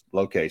previous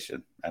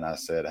location. And I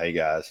said, hey,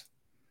 guys,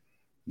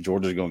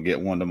 Georgia's going to get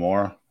one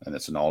tomorrow. And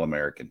it's an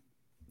All-American.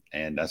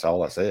 And that's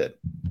all I said.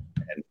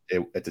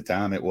 And at the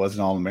time, it was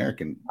an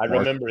All-American. I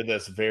remember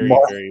this very,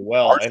 very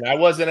well. And I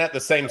wasn't at the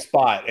same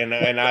spot. And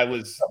I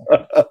was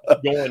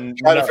going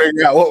trying to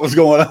figure out what was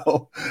going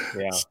on.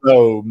 Yeah.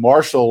 So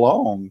Marshall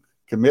Long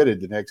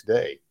committed the next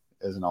day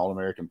as an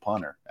All-American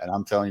punter. And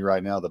I'm telling you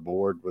right now, the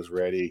board was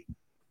ready.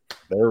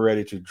 They were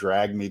ready to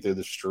drag me through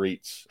the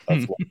streets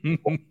of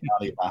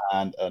County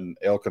behind an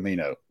El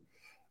Camino.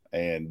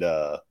 And,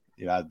 I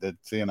did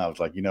see, and I was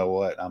like, you know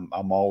what?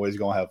 I'm always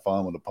going to have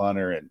fun with a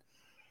punter. And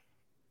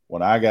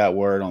when I got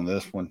word on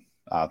this one,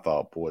 I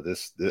thought, boy,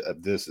 this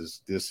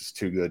is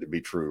too good to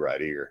be true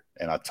right here.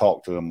 And I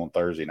talked to him on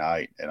Thursday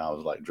night, and I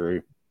was like,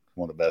 Drew,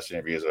 one of the best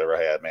interviews I've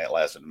ever had, man. It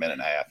lasted a minute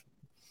and a half.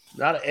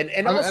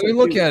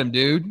 Look at him,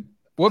 dude.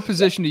 What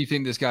position do you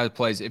think this guy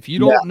plays? If you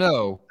don't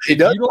know,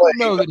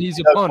 that he's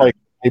a punter.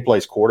 He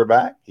plays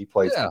quarterback. He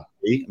plays. I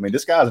mean,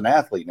 this guy's an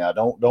athlete now.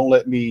 Don't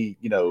let me,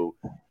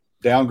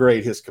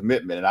 downgrade his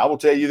commitment. And I will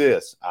tell you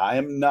this: I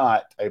am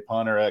not a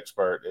punter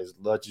expert as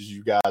much as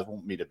you guys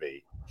want me to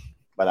be.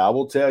 But I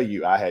will tell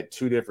you, I had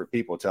two different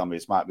people tell me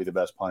this might be the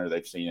best punter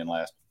they've seen in the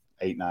last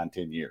 8, 9,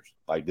 10 years.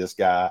 Like this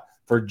guy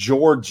for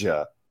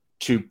Georgia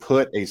to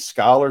put a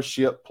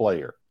scholarship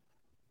player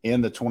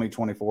in the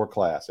 2024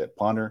 class at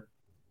punter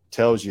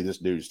tells you this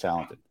dude's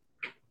talented.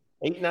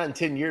 8, 9,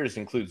 10 years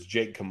includes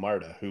Jake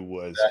Camarda, who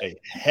was a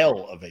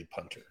hell of a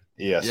punter.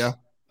 Yes. Yeah.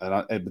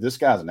 But this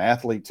guy's an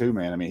athlete too,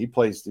 man. I mean, he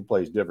plays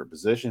different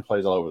positions,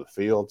 plays all over the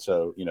field.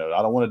 So,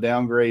 I don't want to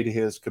downgrade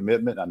his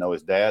commitment. I know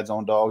his dad's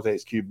on Dogs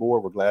HQ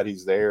board. We're glad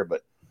he's there,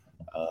 but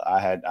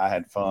I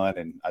had fun.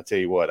 And I tell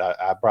you what,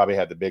 I probably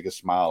had the biggest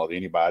smile of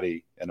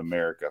anybody in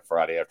America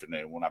Friday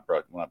afternoon when I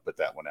put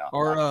that one out.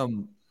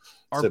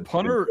 Are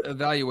punter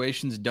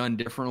evaluations done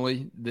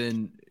differently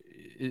than?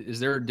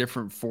 Is there a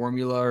different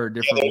formula or a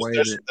different way?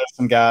 There's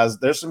some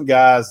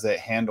guys that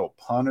handle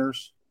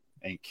punters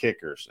and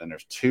kickers, and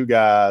there's two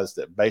guys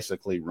that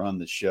basically run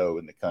the show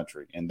in the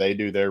country, and they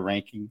do their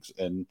rankings,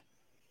 and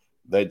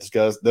they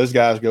discuss. Those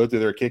guys go through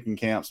their kicking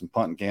camps and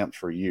punting camps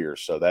for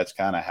years, so that's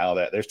kind of how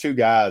that. There's two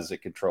guys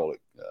that control it,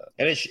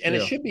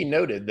 it should be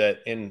noted that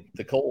in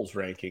the Coles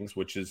rankings,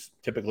 which is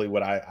typically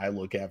what I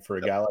look at for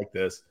a guy like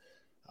this,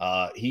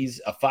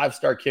 he's a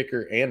 5-star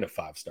kicker and a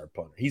 5-star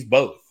punter. He's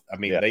both. I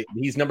mean,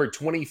 he's number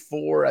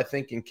 24, I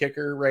think, in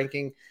kicker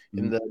ranking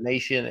in the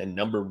nation, and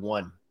number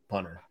 1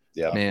 punter.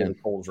 Yeah, for the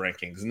Coles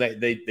rankings, and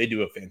they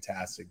do a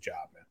fantastic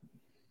job, man.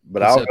 But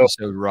this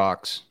episode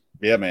rocks.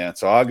 Yeah, man.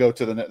 So I'll go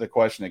to the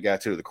question that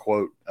got to the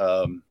quote.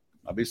 I'll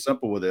be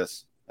simple with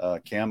this.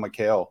 Cam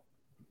McHale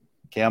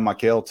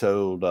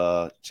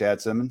told Chad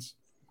Simmons,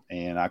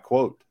 and I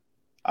quote,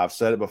 "I've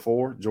said it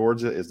before.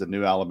 Georgia is the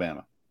new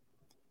Alabama."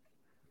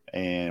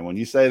 And when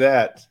you say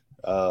that,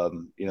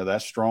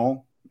 that's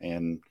strong.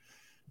 And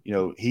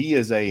he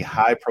is a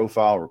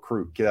high-profile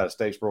recruit, kid out of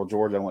Statesboro,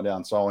 Georgia. I went down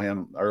and saw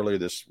him earlier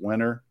this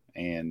winter,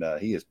 and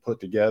he is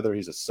put together.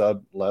 He's a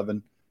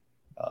sub-11,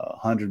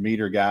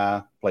 100-meter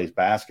guy, plays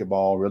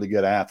basketball, really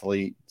good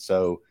athlete.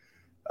 So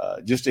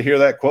just to hear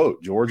that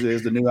quote, Georgia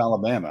is the new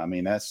Alabama, I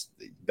mean, that's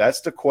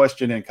the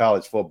question in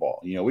college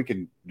football. We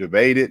can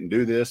debate it and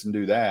do this and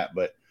do that,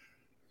 but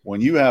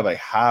when you have a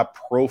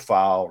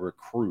high-profile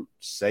recruit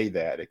say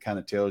that, it kind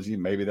of tells you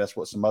maybe that's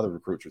what some other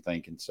recruits are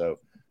thinking. So,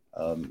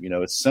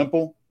 it's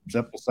simple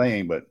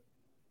saying, but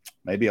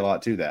maybe a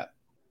lot to that.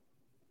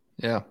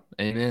 Yeah,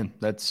 amen.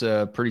 That's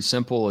pretty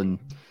simple and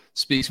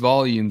speaks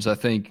volumes, I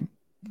think,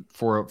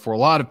 for a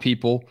lot of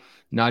people,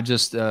 not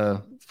just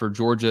for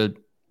Georgia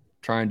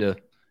trying to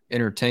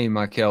entertain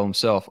Michael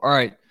himself. All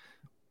right,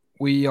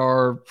 we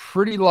are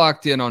pretty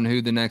locked in on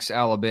who the next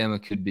Alabama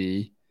could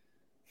be.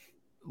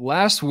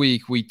 Last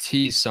week, we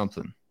teased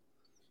something.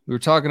 We were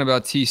talking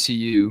about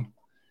TCU,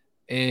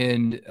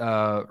 and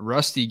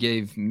Rusty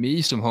gave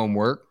me some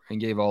homework and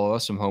gave all of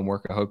us some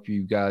homework. I hope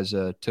you guys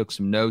took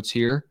some notes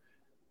here.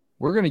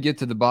 We're going to get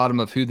to the bottom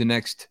of who the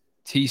next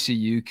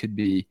TCU could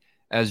be,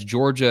 as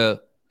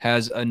Georgia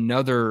has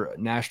another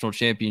national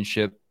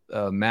championship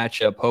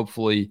matchup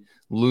hopefully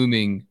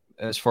looming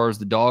as far as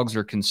the Dogs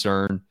are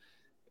concerned.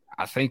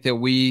 I think that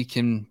we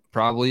can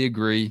probably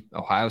agree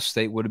Ohio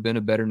State would have been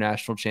a better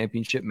national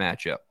championship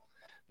matchup.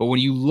 But when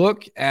you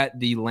look at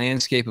the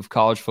landscape of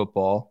college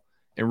football,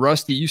 and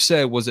Rusty, you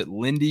said, was it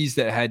Lindy's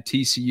that had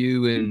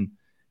TCU in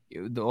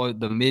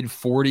the mid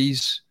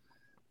 40s?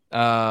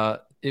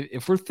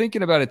 If we're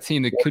thinking about a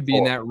team that could be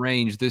in that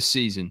range this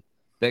season,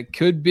 that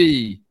could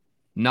be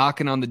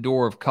knocking on the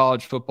door of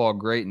college football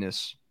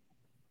greatness,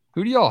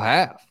 who do y'all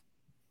have?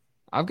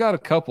 I've got a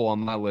couple on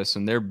my list,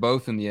 and they're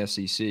both in the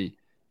SEC.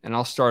 And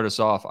I'll start us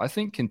off. I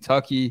think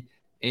Kentucky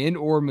and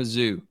or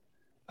Mizzou.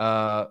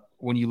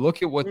 When you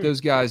look at what those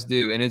guys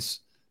do, and it's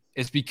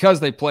because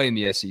they play in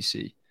the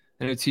SEC.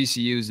 I know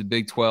TCU is the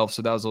Big 12,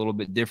 so that was a little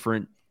bit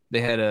different.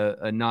 They had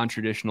a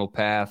non-traditional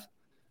path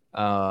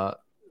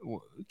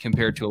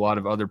compared to a lot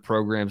of other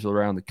programs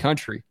around the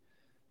country.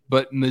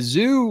 But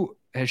Mizzou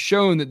has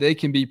shown that they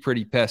can be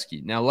pretty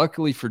pesky. Now,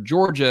 luckily for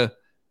Georgia,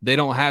 they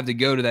don't have to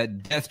go to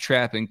that death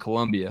trap in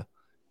Columbia.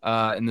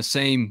 And the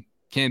same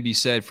can be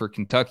said for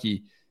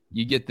Kentucky.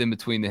 You get them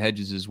between the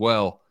hedges as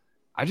well.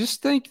 I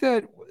just think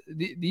that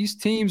these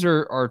teams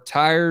are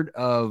tired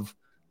of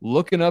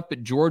looking up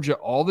at Georgia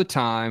all the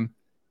time,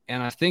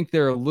 and I think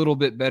they're a little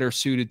bit better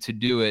suited to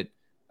do it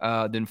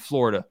than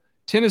Florida.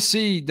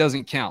 Tennessee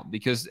doesn't count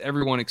because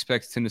everyone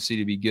expects Tennessee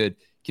to be good.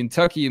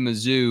 Kentucky and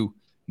Mizzou,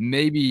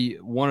 maybe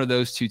one of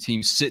those two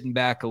teams sitting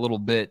back a little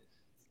bit,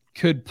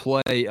 could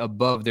play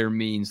above their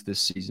means this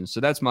season. So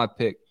that's my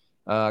pick.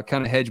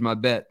 Kind of hedge my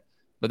bet,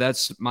 but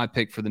that's my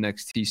pick for the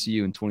next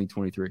TCU in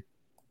 2023.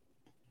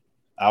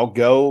 I'll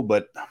go,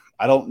 but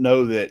I don't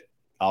know that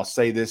I'll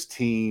say this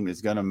team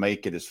is going to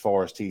make it as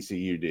far as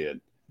TCU did.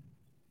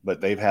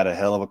 But they've had a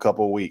hell of a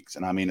couple of weeks,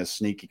 and I mean a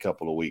sneaky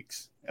couple of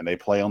weeks. And they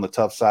play on the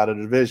tough side of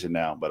the division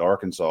now. But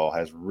Arkansas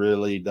has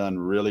really done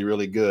really,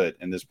 really good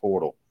in this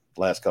portal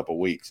the last couple of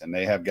weeks. And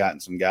they have gotten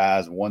some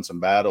guys and won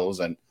some battles.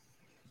 And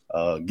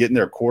getting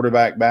their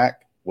quarterback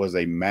back was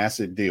a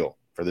massive deal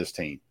for this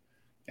team.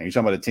 And you're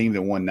talking about a team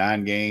that won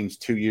 9 games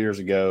 2 years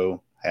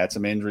ago, had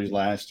some injuries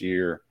last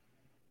year,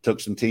 took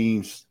some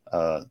teams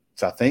to,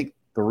 I think,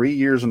 3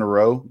 years in a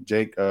row.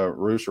 Jake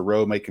Roos or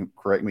Rowe,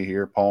 correct me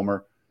here,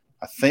 Palmer.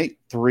 I think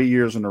 3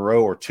 years in a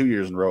row or 2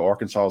 years in a row,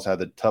 Arkansas has had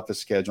the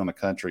toughest schedule in the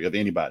country of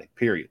anybody,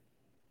 period.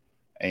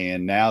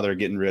 And now they're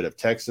getting rid of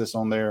Texas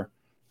on there.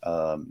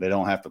 They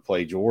don't have to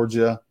play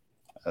Georgia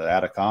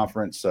out of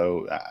conference.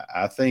 So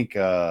I think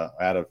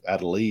out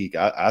of league,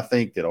 I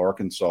think that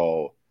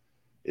Arkansas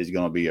is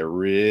going to be a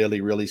really,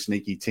 really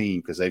sneaky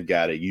team because they've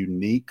got a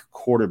unique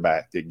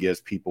quarterback that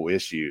gives people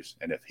issues.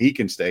 And if he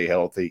can stay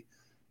healthy,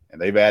 and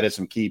they've added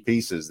some key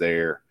pieces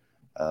there,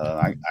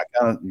 I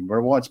kind of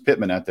remember watching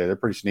Pittman out there. They're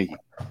pretty sneaky.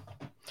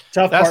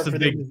 Tough That's part the for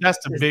big. them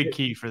That's the is big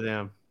key for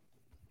them.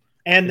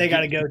 And they got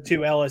to go to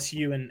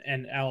LSU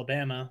and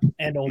Alabama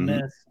and Ole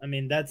Miss. I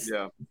mean, that's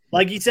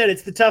like you said,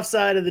 it's the tough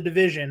side of the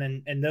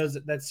division, and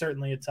that's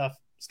certainly a tough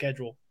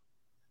schedule.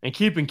 And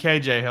keeping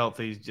KJ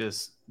healthy is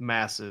just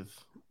massive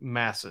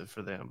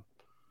for them.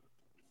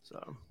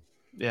 So,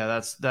 yeah,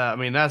 that's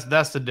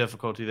the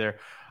difficulty there.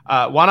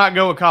 Why not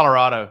go with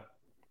Colorado?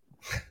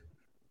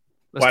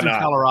 Let's do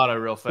Colorado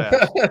real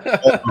fast.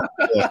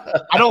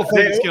 I don't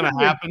think it's going to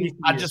happen.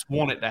 I just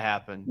want it to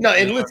happen. No,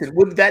 and listen,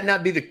 would that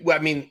not be I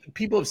mean,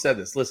 people have said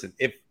this. Listen,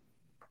 if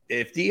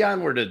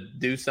Deion were to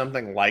do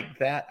something like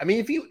that, I mean,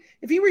 if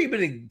he were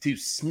even to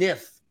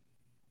sniff,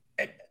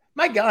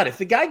 my God, if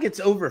the guy gets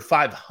over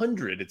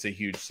 500, it's a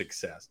huge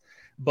success.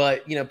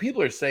 But,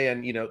 people are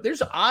saying,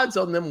 there's odds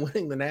on them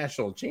winning the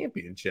national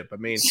championship.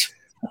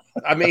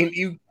 I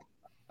mean,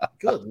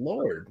 good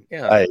Lord.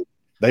 Yeah. Hey,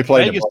 they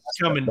play Vegas is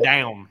coming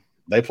down.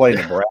 They play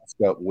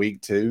Nebraska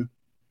week 2.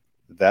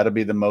 That'll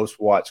be the most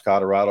watched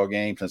Colorado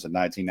game since the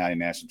 1990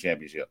 national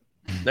championship.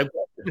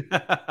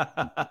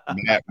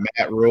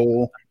 Matt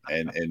Rule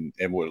and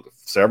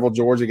several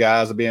Georgia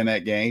guys will be in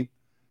that game.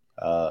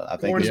 I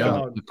think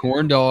the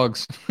Corn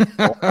Dogs.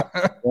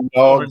 Corn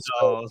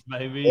Dogs,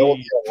 baby. There will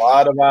be a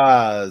lot of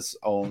eyes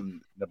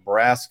on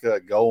Nebraska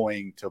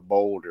going to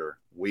Boulder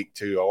week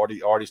 2.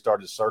 Already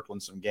started circling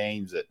some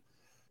games that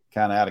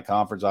kind of out of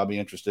conference I'll be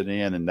interested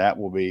in, and that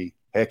will be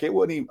heck. It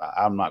wouldn't even.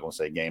 I'm not going to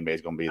say game day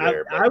is going to be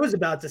there. I was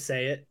about to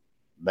say it.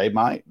 They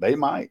might.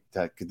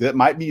 That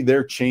might be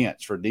their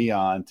chance for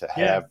Deion to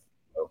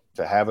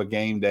have a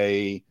game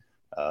day.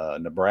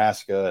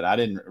 Nebraska, and I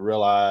didn't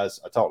realize.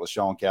 I talked to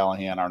Sean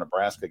Callahan, our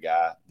Nebraska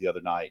guy, the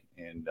other night,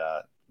 and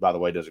by the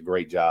way, does a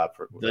great job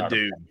for the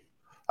dude.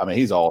 I mean,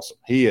 he's awesome.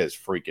 He is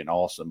freaking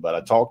awesome. But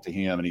I talked to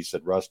him, and he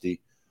said,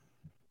 "Rusty,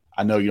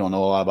 I know you don't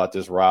know a lot about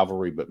this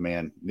rivalry, but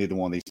man, neither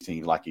one of these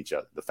teams like each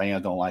other. The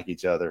fans don't like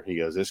each other." He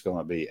goes, "It's going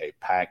to be a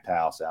packed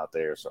house out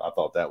there." So I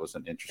thought that was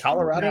an interesting.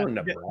 Colorado and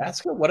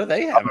Nebraska. What do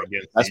they have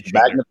against? That's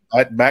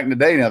back in the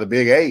day. Now the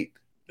Big 8.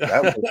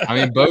 I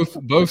mean,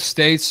 both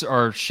states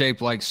are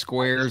shaped like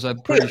squares. I'm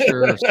pretty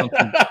sure, or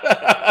something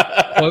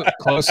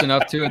close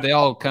enough to it. They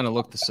all kind of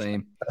look the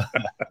same.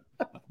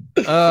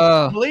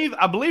 I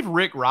believe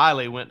Rick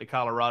Riley went to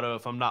Colorado,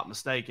 if I'm not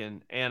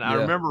mistaken. And I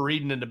remember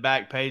reading in the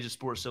back page of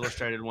Sports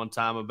Illustrated one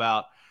time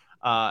about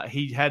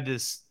he had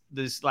this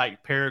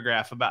like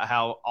paragraph about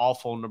how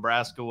awful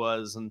Nebraska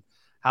was, and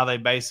how they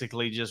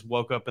basically just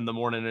woke up in the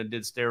morning and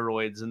did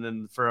steroids, and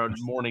then for a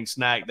morning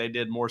snack they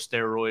did more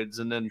steroids,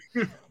 and then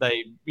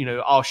they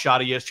all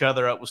shot each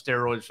other up with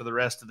steroids for the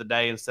rest of the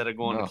day instead of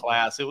going to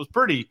class. It was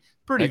pretty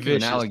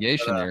vicious. An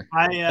allegation there.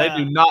 They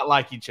do not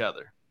like each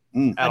other.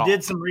 I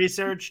did some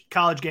research.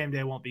 College game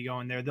day won't be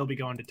going there. They'll be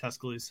going to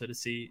Tuscaloosa to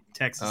see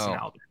Texas and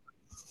Alabama.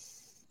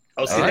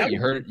 Oh, see, right. You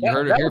heard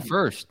it here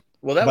first.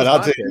 Well, that but I'll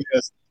tell you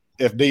this: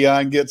 if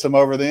Deion gets them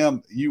over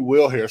them, you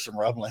will hear some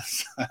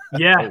rumblings.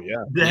 Yeah,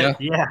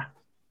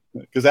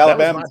 Because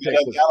Alabama's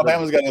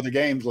got other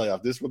games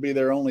left. This will be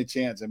their only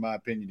chance, in my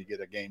opinion, to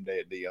get a game day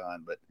at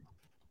Deion. But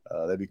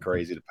that'd be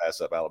crazy to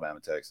pass up Alabama,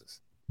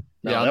 Texas.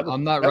 No,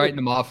 I'm not writing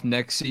them off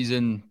next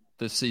season.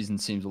 This season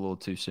seems a little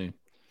too soon.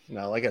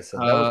 No, like I said,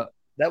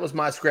 that was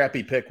my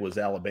scrappy pick was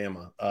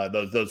Alabama.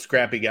 Those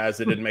scrappy guys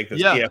that didn't make the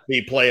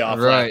CFP playoff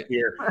last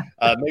year.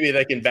 Maybe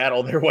they can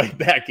battle their way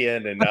back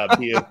in and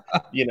be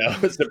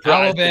a surprise.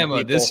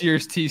 Alabama, this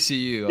year's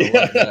TCU. I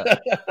like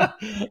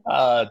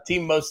that.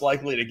 Team most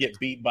likely to get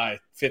beat by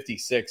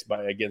 56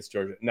 against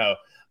Georgia. No,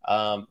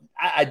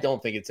 I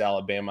don't think it's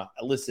Alabama.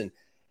 Listen,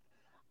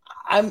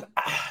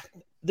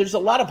 there's a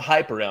lot of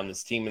hype around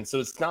this team, and so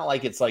it's not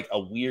like it's like a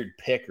weird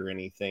pick or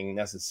anything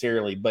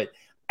necessarily, but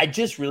I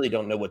just really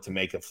don't know what to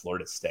make of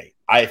Florida State.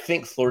 I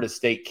think Florida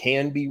State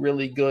can be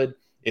really good.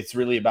 It's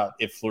really about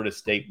if Florida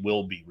State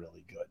will be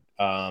really good.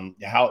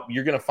 How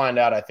you're going to find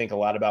out, I think, a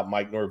lot about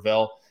Mike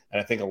Norvell,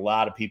 and I think a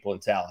lot of people in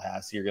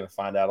Tallahassee are going to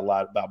find out a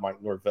lot about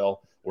Mike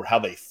Norvell or how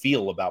they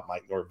feel about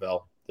Mike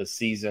Norvell this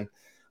season.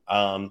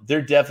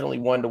 They're definitely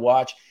one to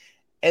watch.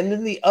 And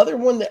then the other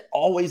one that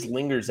always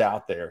lingers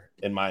out there,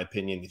 in my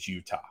opinion, is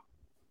Utah.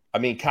 I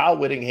mean, Kyle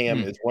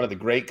Whittingham is one of the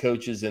great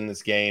coaches in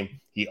this game.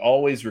 He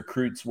always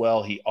recruits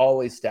well. He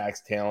always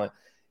stacks talent.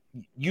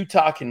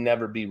 Utah can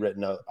never be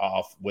written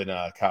off when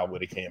Kyle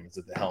Whittingham is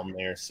at the helm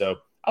there. So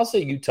I'll say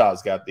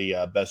Utah's got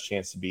the best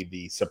chance to be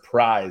the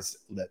surprise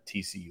that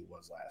TCU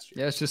was last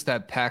year. Yeah, it's just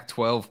that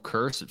Pac-12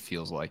 curse, it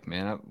feels like,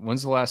 man.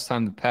 When's the last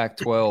time the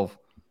Pac-12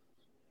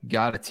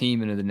 got a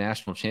team into the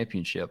national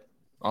championship?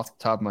 Off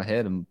the top of my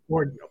head,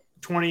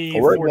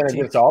 2014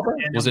 against Auburn.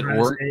 Was it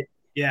Oregon?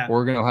 Yeah,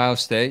 Oregon, Ohio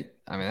State.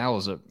 I mean, that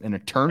was an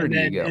eternity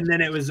ago. And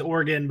then it was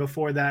Oregon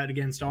before that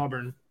against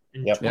Auburn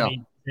in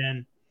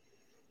 2010.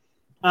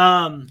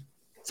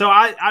 So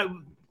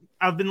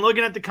I've been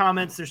looking at the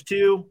comments. There's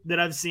two that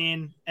I've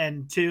seen,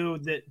 and two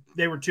that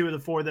they were two of the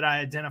four that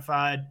I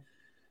identified.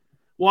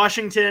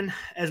 Washington,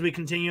 as we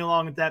continue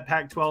along with that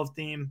Pac-12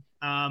 theme,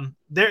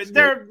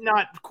 they're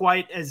not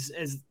quite as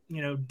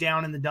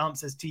down in the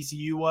dumps as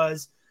TCU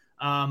was,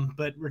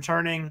 but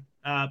returning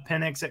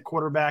Penix at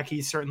quarterback,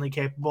 he's certainly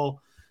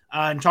capable.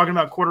 And talking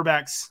about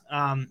quarterbacks,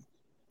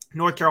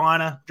 North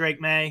Carolina,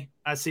 Drake May,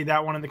 I see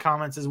that one in the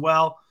comments as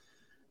well.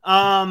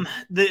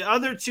 The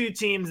other two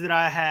teams that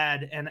I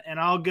had, and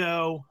I'll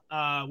go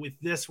with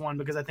this one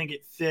because I think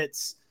it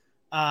fits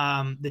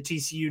the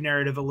TCU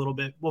narrative a little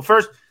bit. Well,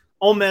 first,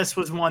 Ole Miss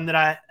was one that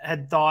I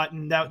had thought,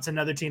 and that's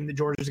another team that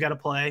Georgia's got to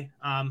play.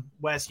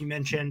 Wes, you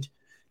mentioned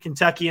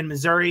Kentucky and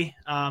Missouri.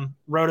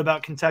 Wrote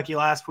about Kentucky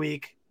last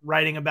week,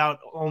 writing about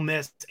Ole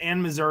Miss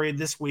and Missouri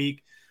this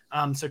week.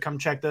 So come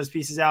check those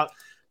pieces out.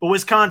 But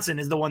Wisconsin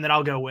is the one that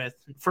I'll go with.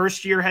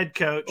 First-year head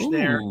coach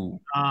there.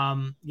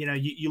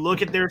 You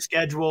look at their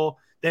schedule.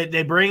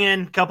 They bring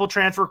in a couple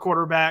transfer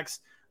quarterbacks,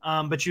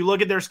 but you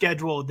look at their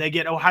schedule. They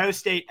get Ohio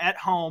State at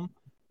home,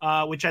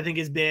 which I think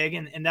is big,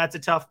 and that's a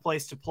tough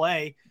place to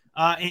play.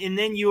 And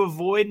then you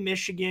avoid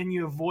Michigan.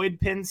 You avoid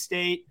Penn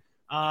State.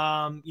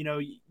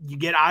 You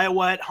get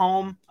Iowa at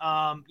home,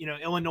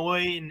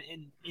 Illinois and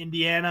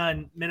Indiana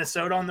and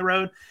Minnesota on the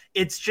road.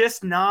 It's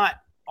just not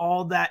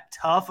all that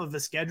tough of a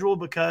schedule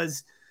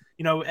because,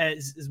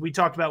 as we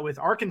talked about with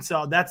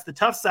Arkansas, that's the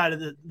tough side of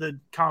the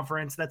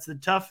conference. That's the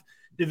tough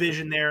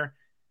division there.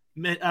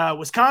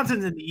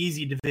 Wisconsin's in the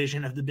easy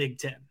division of the Big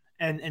Ten,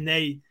 and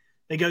they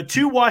go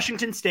to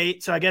Washington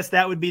State. So I guess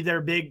that would be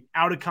their big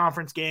out of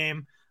conference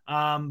game.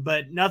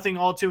 But nothing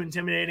all too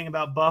intimidating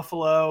about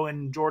Buffalo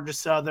and Georgia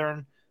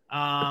Southern.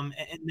 And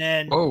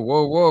then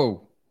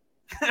whoa.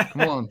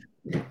 Come on.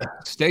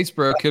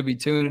 Statesboro could be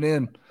tuning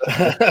in.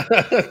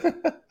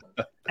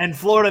 And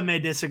Florida may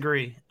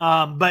disagree.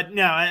 But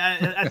no,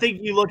 I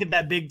think you look at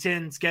that Big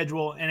Ten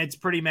schedule and it's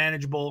pretty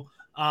manageable.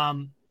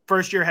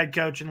 First year head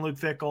coach in Luke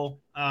Fickell,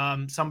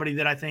 somebody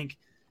that I think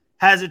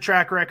has a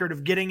track record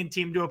of getting a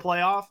team to a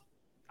playoff.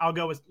 I'll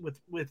go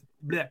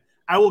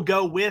I will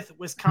go with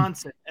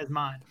Wisconsin as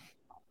mine.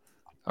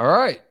 All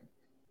right.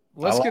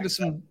 Let's get to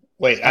some.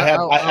 Wait,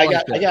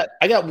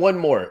 I got one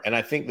more, and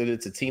I think that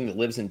it's a team that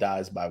lives and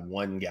dies by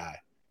one guy,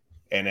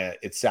 and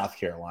it's South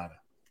Carolina.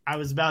 I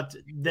was about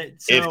to.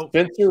 If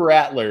Spencer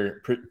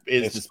Rattler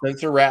is the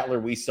Spencer Rattler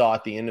we saw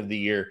at the end of the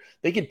year,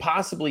 they could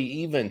possibly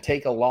even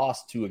take a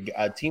loss to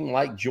a team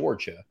like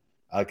Georgia,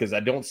 because I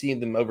don't see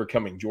them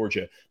overcoming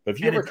Georgia. But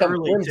if you overcome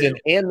Clemson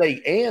and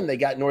they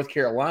got North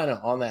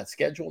Carolina on that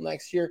schedule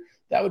next year,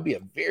 that would be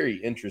a very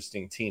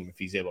interesting team if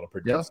he's able to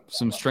produce. Yeah,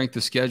 some strength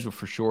of schedule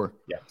for sure.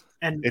 Yeah.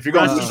 And If you're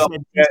going to do Rusty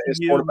something said like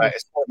that,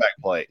 it's quarterback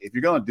play. If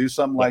you're going to do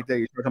something like that,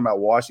 you're talking about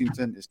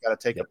Washington, it's got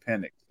to take a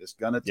Penix. It's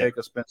going to take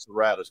a Spencer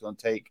Rattler. It's going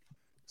to take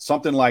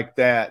something like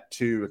that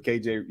to a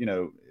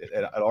KJ,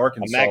 at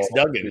Arkansas. Max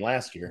Duggan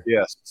last year.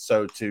 Yes.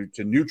 So to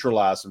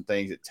neutralize some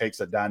things, it takes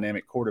a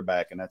dynamic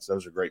quarterback, and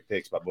those are great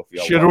picks by both of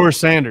y'all. Shedeur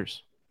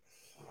Sanders.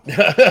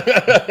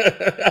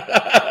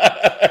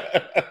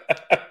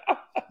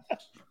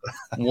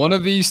 One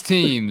of these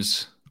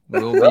teams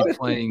will be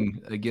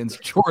playing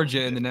against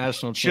Georgia in the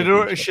national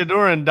championship.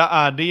 Shedeur and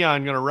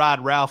Dion going to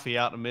ride Ralphie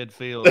out in the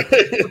midfield.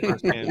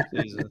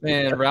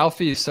 Man,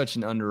 Ralphie is such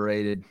an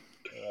underrated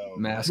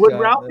mascot. Would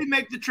Ralphie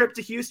make the trip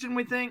to Houston,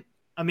 we think?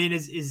 I mean,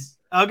 is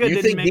Uga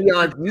you didn't make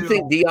you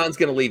think Dion's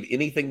going to leave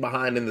anything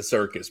behind in the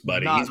circus,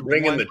 buddy? Not He's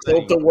bringing the one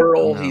thing.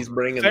 tilt-a-whirl. No. He's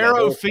bringing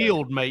Faro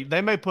Field, mate.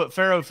 They may put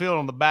Faro Field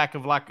on the back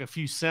of like a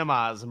few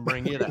semis and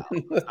bring it out.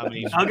 I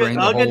mean, bring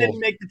the Uga whole- didn't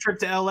make the trip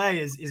to LA.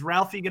 Is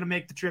Ralphie going to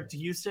make the trip to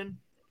Houston?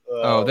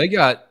 They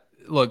got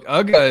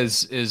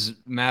Uga is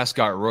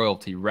mascot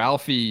royalty.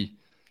 Ralphie's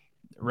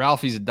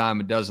a dime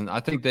a dozen. I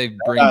think they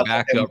bring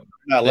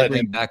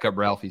backup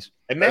Ralphie's.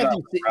 And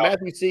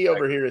Matthew C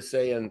over here is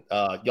saying,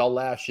 y'all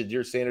laugh,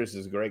 Shedeur Sanders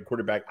is a great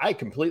quarterback. I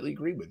completely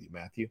agree with you,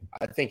 Matthew.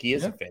 I think he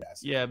is a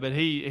fantastic. yeah, but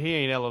he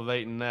ain't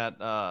elevating that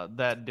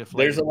deflation.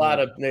 There's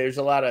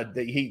a lot of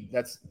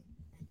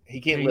he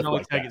can't He lift only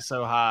like take that. it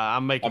so high.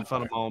 I'm making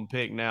fun of my own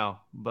pick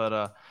now,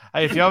 but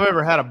hey, if y'all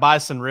ever had a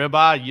bison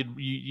ribeye,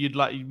 you'd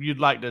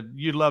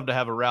love to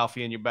have a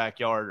Ralphie in your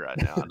backyard right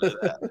now. I know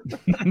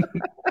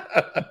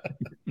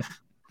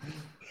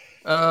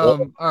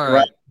that. All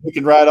right. We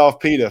can ride off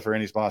PETA for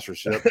any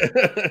sponsorship.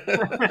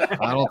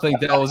 I don't think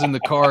that was in the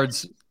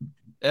cards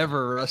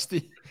ever,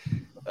 Rusty.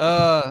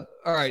 All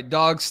right,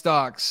 Dawg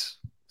stocks.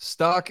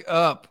 Stock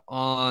up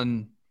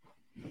on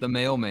the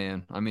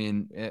mailman. I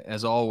mean,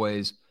 as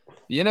always,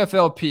 the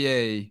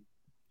NFLPA,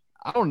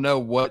 I don't know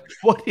what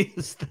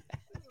is that?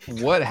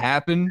 What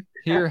happened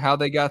here, how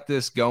they got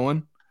this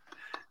going,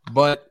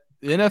 but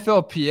the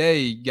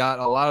NFLPA got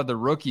a lot of the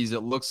rookies.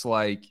 It looks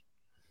like,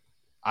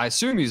 I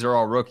assume these are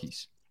all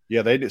rookies.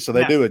 Yeah, they do. So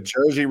they do a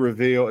jersey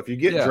reveal. If you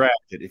get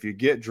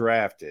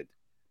drafted,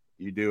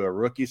 you do a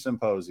rookie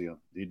symposium.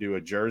 You do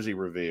a jersey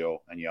reveal,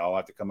 and you all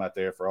have to come out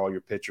there for all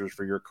your pictures,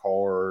 for your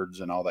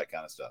cards, and all that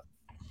kind of stuff.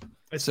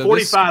 It's So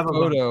 45 this of them.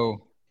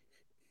 photo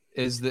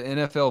is the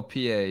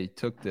NFLPA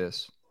took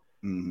this,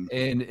 Mm-hmm.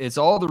 and it's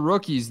all the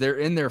rookies. They're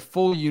in their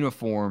full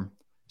uniform.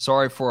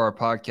 Sorry for our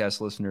podcast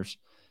listeners.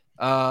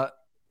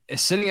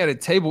 Sitting at a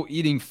table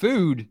eating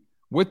food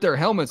with their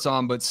helmets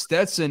on, but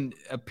Stetson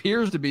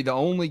appears to be the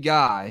only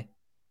guy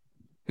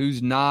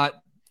who's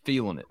not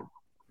feeling it.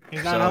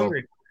 He's not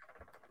hungry.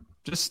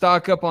 Just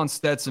stock up on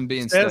Stetson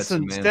being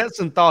Stetson, man.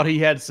 Stetson thought he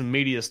had some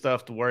media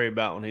stuff to worry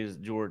about when he was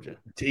at Georgia.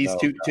 He's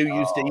too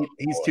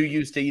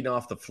used to eating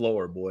off the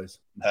floor, boys.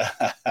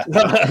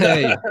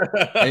 Hey,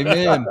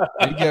 amen.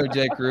 There you go,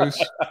 Jake Roos.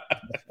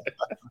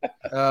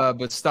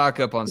 But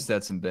stock up on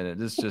Stetson Bennett.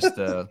 It's just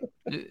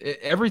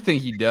everything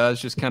he does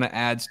just kind of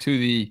adds to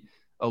the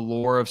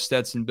allure of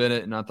Stetson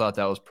Bennett, and I thought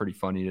that was pretty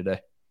funny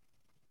today.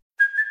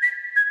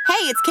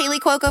 Hey, it's Kaylee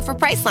Cuoco for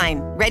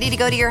Priceline. Ready to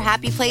go to your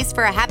happy place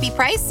for a happy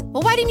price?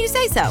 Well, why didn't you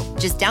say so?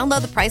 Just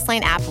download the Priceline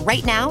app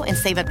right now and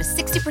save up to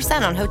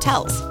 60% on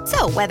hotels.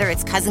 So whether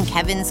it's Cousin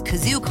Kevin's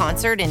Kazoo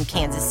concert in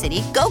Kansas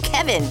City, go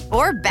Kevin,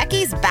 or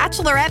Becky's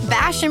Bachelorette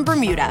Bash in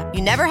Bermuda,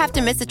 you never have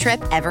to miss a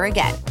trip ever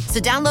again.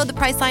 So download the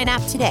Priceline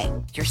app today.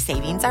 Your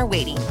savings are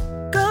waiting.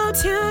 Go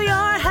to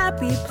your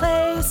happy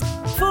place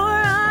for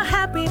a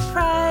happy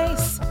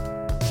price.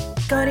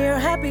 Go to your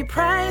happy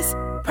price,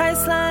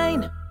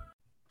 Priceline.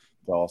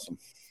 Awesome.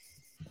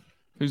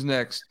 Who's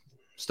next?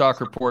 Stock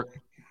report.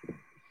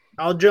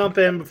 I'll jump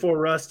in before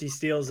Rusty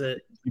steals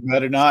it. You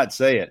better not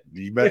say it.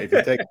 You better, if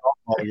you take it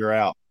off, you're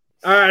out.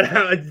 All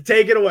right,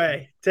 take it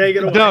away. Take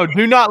it away. No,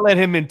 do not let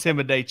him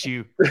intimidate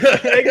you.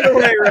 Take it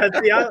away,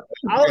 Rusty. I'll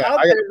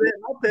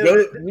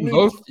pivot.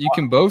 You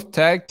can both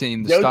tag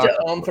team the Go stock. to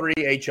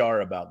On3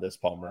 HR about this,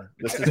 Palmer.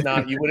 This is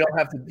not you.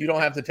 You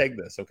don't have to take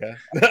this, okay?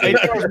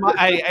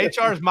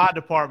 HR is my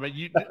department.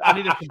 I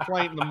need a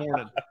complaint in the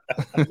morning.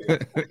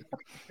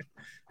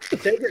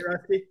 Take it,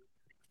 Rusty.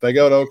 If they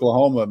go to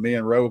Oklahoma, me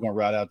and Ro are going to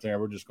ride out there.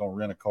 We're just going to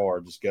rent a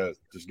car. Just go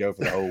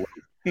for the whole week.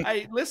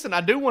 Hey, listen,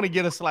 I do want to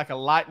get us like a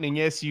Lightning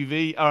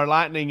SUV or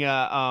Lightning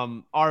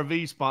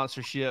RV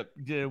sponsorship.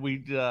 We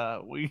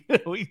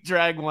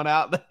drag one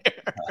out there.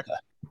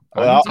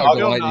 Well, I'll Build go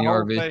the Lightning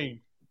whole RV. thing.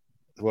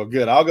 Well,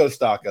 good. I'll go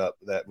stock up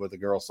that with the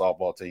girls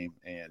softball team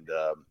and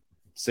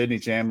Sydney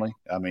Chamley.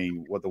 I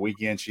mean, what the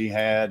weekend she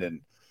had,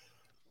 and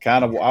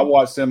kind of I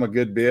watched them a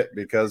good bit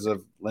because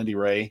of Lindy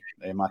Ray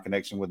and my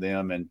connection with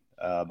them. And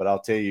but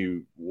I'll tell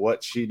you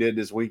what she did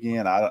this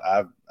weekend.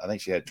 I think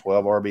she had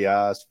 12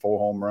 RBIs, 4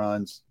 home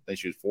runs. I think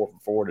she was 4 for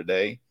 4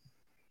 today.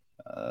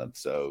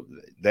 So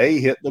they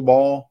hit the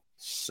ball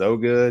so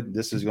good.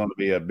 This is going to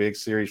be a big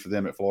series for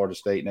them at Florida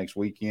State next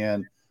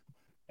weekend.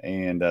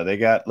 And they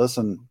got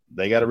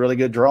a really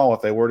good draw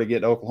if they were to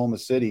get Oklahoma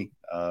City.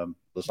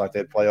 Looks like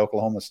they'd play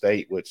Oklahoma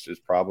State, which is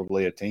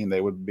probably a team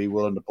they would be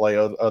willing to play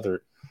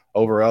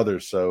over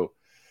others. So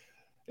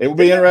it will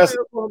be interesting.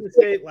 Oklahoma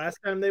State last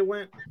time they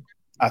went?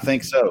 I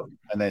think so.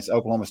 And then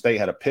Oklahoma State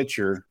had a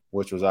pitcher,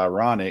 which was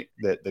ironic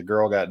that the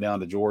girl got down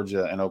to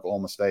Georgia and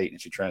Oklahoma State,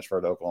 and she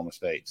transferred to Oklahoma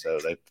State. So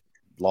they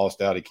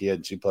lost out a kid,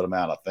 and she put him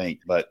out, I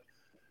think. But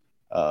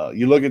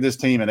you look at this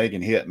team, and they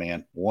can hit,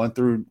 man. 1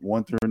 through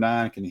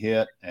 9 can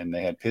hit, and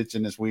they had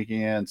pitching this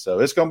weekend. So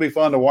it's going to be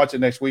fun to watch it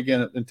next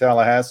weekend in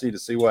Tallahassee to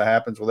see what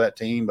happens with that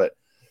team. But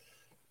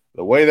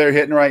the way they're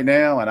hitting right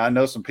now, and I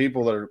know some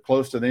people that are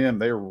close to them,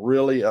 they're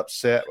really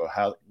upset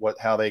with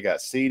how they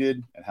got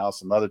seeded and how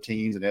some other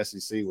teams in the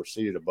SEC were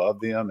seeded above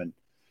them. And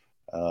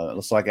it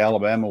looks like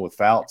Alabama with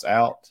Fouts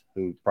out,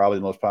 who's probably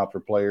the most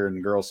popular player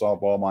in girls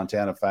softball,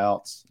 Montana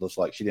Fouts. Looks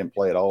like she didn't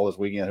play at all this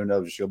weekend. Who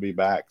knows if she'll be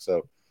back.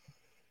 So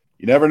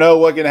you never know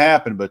what can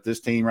happen, but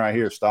this team right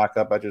here, stock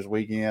up after this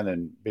weekend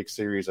and big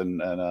series in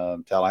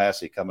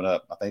Tallahassee coming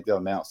up. I think they'll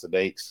announce the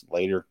dates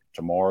later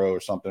tomorrow or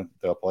something.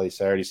 They'll play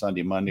Saturday,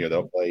 Sunday, Monday, or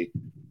they'll play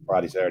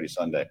Friday, Saturday,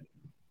 Sunday.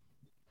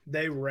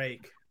 They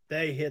rake.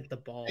 They hit the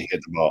ball. They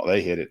hit the ball.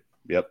 They hit it.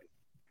 Yep.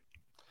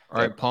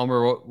 All right,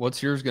 Palmer,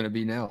 what's yours going to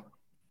be now?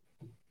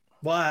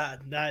 Well,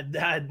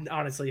 I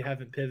honestly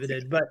haven't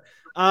pivoted, but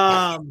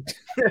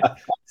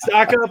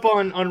stock up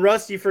on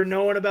Rusty for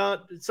knowing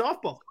about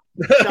softball.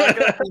 Stock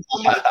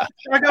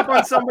up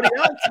on somebody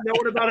else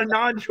knowing about a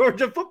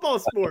non-Georgia football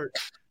sport.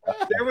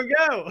 There we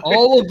go.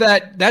 All of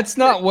that, that's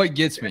not what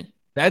gets me.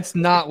 That's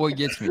not what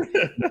gets me.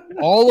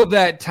 All of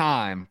that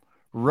time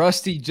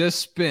Rusty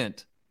just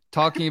spent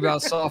talking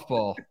about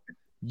softball,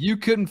 you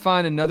couldn't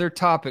find another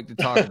topic to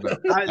talk about.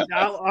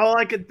 All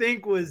I could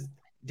think was,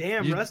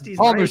 damn, Rusty's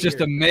Palmer's right just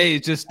here.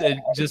 amazed,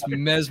 just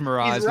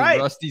mesmerized right.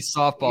 with Rusty's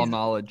softball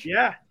knowledge.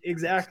 Yeah,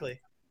 exactly.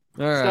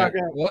 All right. Stock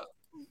up. What?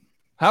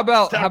 How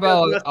about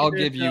Rusty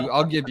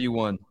I'll give you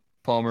one,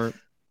 Palmer.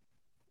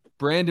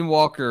 Brandon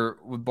Walker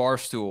with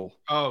Barstool.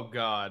 Oh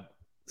God.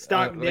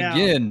 Stock down.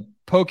 Again,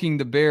 poking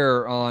the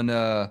bear on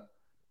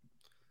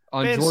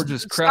Man,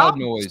 Georgia's crowd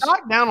noise.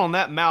 Stock down on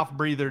that mouth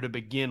breather to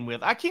begin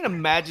with. I can't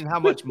imagine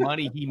how much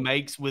money he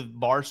makes with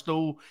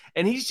Barstool,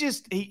 and he's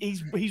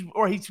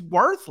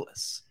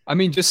worthless. I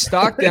mean, just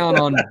stock down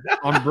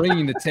on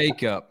bringing the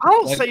take up. I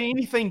don't say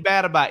anything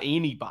bad about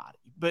anybody,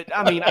 but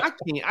I mean,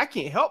 I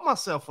can't help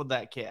myself with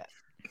that cat.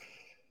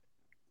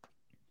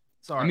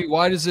 Sorry. I mean,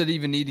 why does it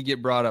even need to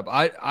get brought up?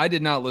 I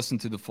did not listen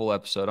to the full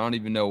episode. I don't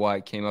even know why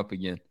it came up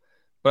again.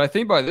 But I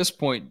think by this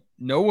point,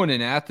 no one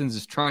in Athens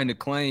is trying to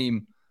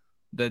claim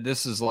that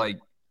this is like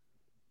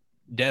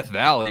Death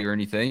Valley or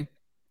anything,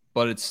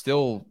 but it's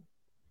still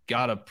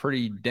got a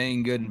pretty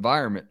dang good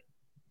environment.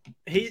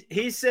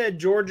 He said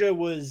Georgia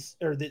was,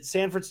 or that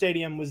Sanford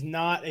Stadium was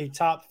not a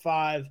top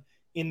 5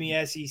 in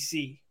the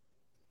SEC.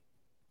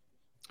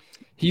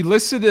 He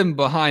listed them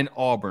behind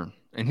Auburn,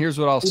 and here's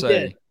what I'll say.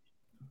 Did.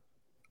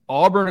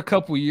 Auburn a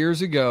couple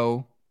years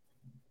ago,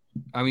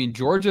 I mean,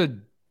 Georgia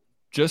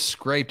just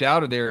scraped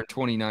out of there in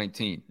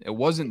 2019. It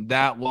wasn't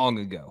that long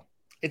ago.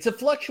 It's a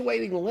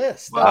fluctuating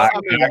list. I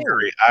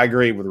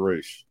agree with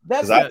Roosh.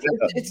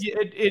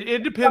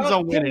 It depends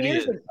on when it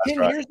is.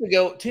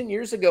 10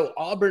 years ago,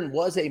 Auburn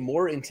was a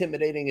more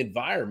intimidating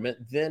environment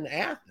than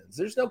Athens.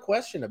 There's no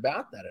question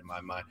about that in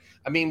my mind.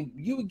 I mean,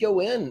 you would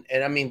go in,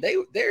 and I mean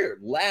they're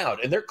loud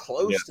and they're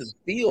close to the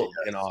field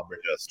in Auburn.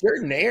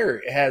 Jordan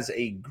Air has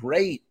a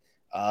great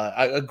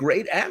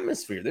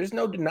atmosphere. There's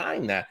no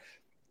denying that.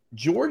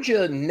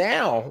 Georgia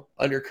now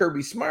under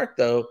Kirby Smart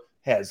though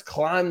has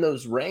climbed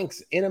those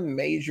ranks in a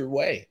major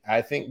way.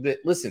 I think that,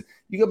 listen,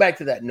 you go back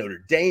to that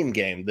Notre Dame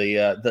game,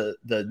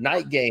 the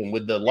night game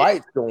with the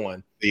lights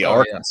going. The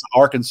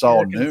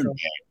Arkansas noon game.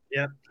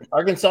 Yeah.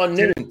 Arkansas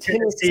noon.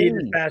 Tennessee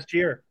this past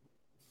year.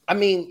 I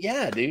mean,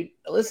 yeah, dude.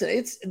 Listen,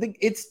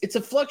 it's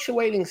a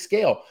fluctuating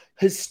scale.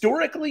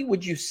 Historically,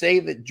 would you say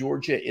that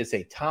Georgia is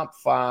a top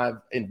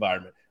 5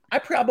 environment? I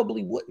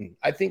probably wouldn't.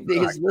 I think that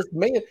his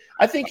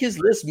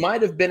list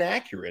might have been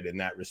accurate in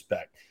that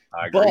respect.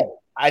 I agree. But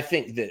I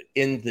think that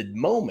in the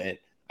moment,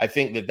 I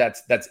think that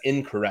that's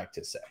incorrect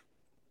to say.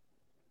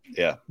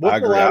 Yeah, What's I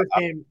agree. the loudest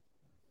game?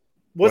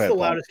 What's the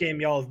loudest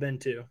game y'all have been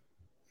to?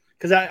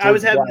 Because I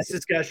was having this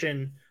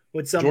discussion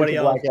with somebody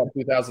Georgia else. Blackout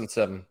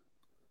 2007.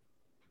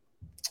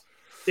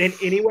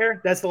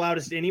 Anywhere? That's the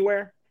loudest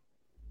anywhere?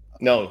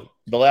 No,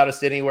 the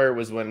loudest anywhere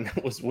was when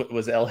was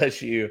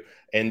LSU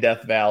and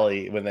Death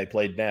Valley when they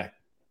played neck.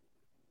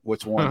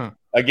 Which one?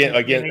 Again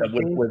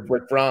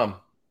with Fromm.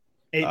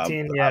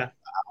 18,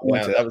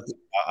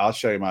 I'll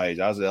show you my age.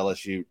 I was at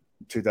LSU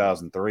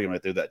 2003 when they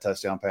threw that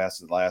touchdown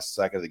pass in the last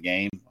second of the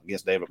game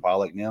against David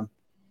Pollock and them.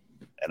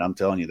 And I'm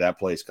telling you, that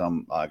place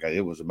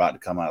it was about to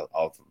come out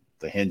off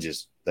the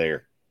hinges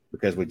there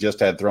because we just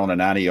had thrown a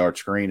 90-yard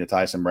screen to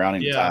Tyson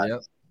Browning.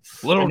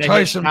 Little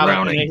Tyson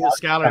Browning. They hit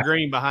Skylar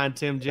Green behind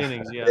Tim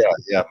Jennings.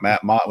 Yeah.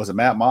 Matt Mock. Was it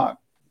Matt Mock,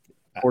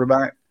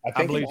 quarterback?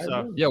 I believe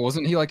so. Yeah,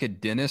 wasn't he like a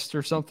dentist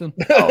or something?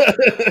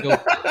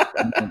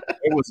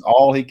 It was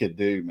all he could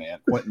do, man.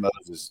 Quentin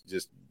Moses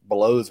just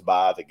blows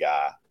by the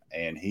guy,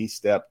 and he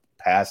stepped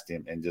past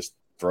him and just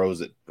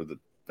throws it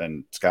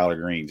and Skylar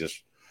Green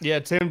just. Yeah,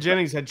 Tim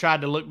Jennings had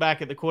tried to look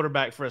back at the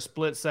quarterback for a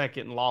split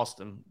second and lost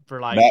him for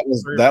like that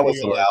was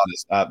the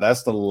yards. loudest.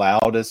 That's the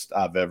loudest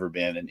I've ever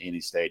been in any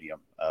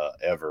stadium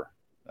ever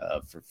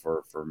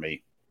for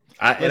me.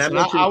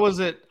 I was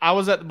at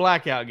the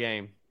blackout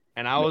game,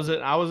 and I was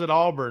at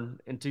Auburn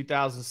in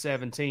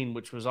 2017,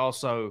 which was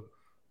also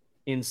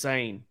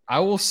insane. I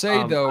will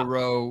say though,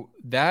 Ro,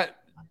 that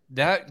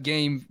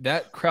game,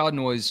 that crowd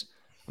noise.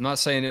 I'm not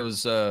saying it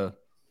was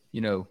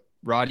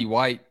Roddy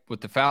White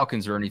with the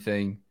Falcons or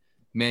anything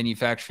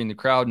manufacturing the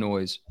crowd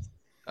noise.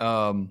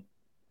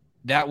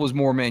 That was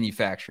more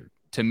manufactured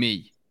to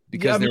me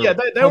because they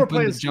were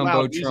playing the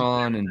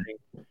Jumbotron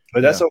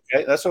but that's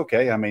okay. That's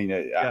okay. I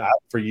mean,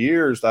 for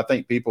years, I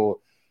think you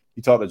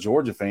talk to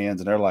Georgia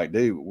fans and they're like,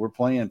 dude, we're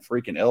playing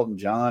freaking Elton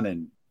John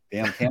and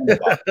damn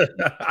Candlelight.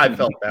 I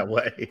felt that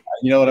way.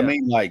 You know what I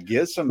mean? Like,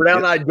 get some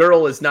Brown-Eyed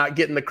Girl is not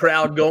getting the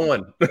crowd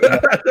going.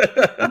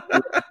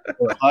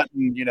 We're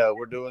hunting,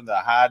 we're doing the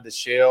hide the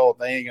shell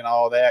thing and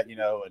all that, and you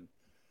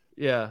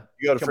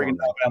go to freaking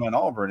Alabama and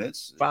Auburn.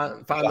 It's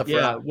find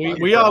the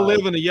we all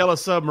live in the yellow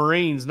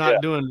submarines,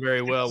 not doing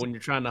very well when you're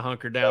trying to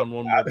hunker down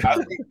one more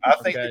time. I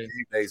think the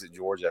few days at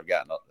Georgia have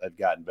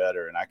gotten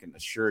better, and I can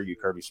assure you,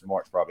 Kirby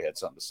Smart's probably had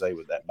something to say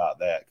about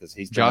that because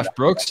he's Josh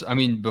Brooks. I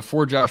mean,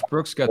 before Josh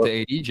Brooks got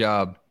the AD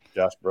job,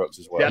 Josh Brooks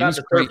as well. He was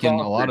cranking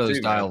a lot of those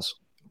dials.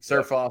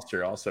 Sir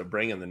Foster also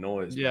bringing the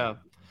noise. Yeah. Man.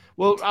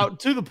 Well,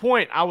 to the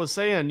point, I was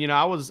saying,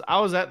 I was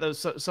at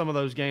some of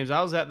those games.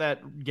 I was at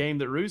that game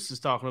that Roos is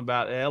talking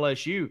about at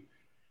LSU.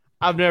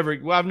 I've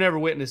never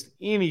witnessed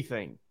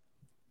anything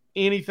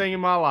in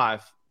my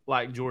life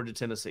like Georgia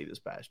Tennessee this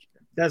past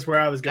year. That's where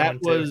I was going.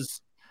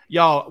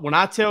 Y'all. When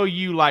I tell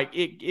you, like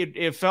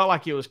it felt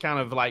like it was kind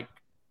of like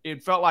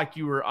it felt like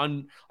you were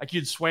like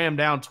you'd swam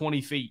down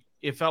 20 feet.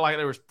 It felt like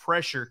there was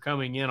pressure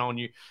coming in on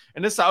you,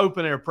 and it's an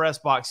open air press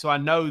box, so I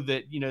know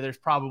that there's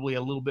probably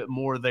a little bit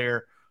more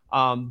there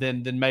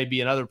than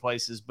maybe in other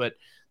places, but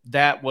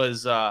that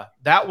was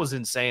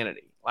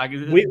insanity. Like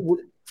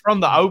from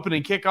the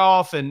opening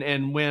kickoff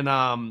and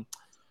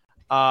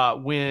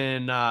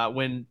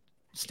when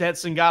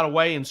Stetson got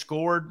away and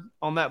scored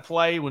on that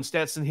play, when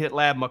Stetson hit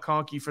Lab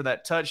McConkey for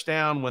that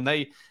touchdown,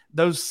 when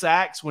those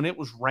sacks, when it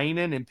was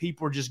raining and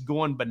people were just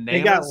going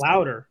bananas. It got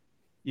louder.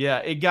 Yeah,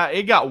 it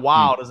got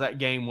wild as that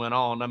game went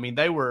on. I mean,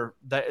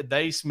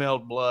 they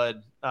smelled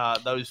blood.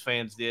 Those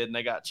fans did, and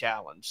they got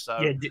challenged. So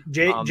yeah,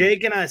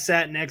 Jake and I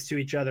sat next to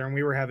each other, and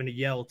we were having to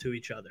yell to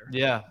each other.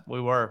 Yeah, we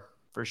were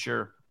for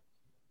sure.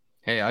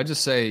 Hey, I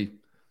just say,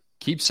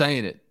 keep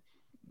saying it.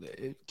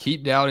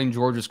 Keep doubting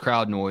Georgia's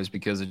crowd noise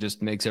because it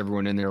just makes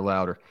everyone in there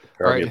louder.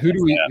 All right, who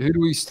do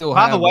we still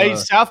have? By the way,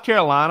 South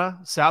Carolina,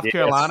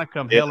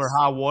 come hell or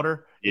high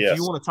water. Yes. If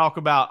you want to talk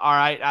about, all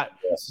right,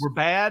 we're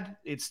bad,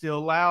 it's still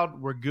loud.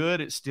 We're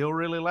good, it's still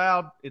really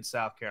loud. It's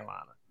South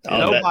Carolina.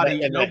 Nobody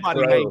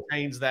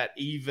maintains that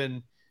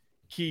even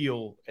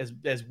keel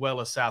as well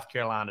as South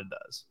Carolina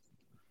does.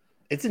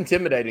 It's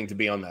intimidating to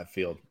be on that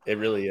field. It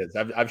really is.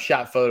 I've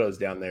shot photos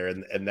down there,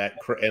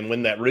 and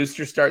when that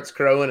rooster starts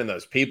crowing and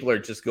those people are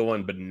just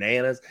going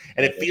bananas,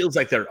 and it feels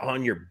like they're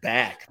on your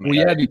back. Man.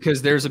 Well, yeah,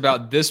 because there's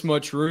about this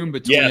much room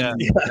between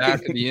the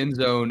back of the end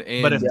zone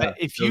and. But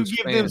if you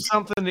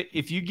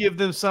give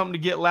them something to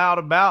get loud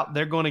about,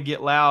 they're going to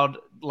get loud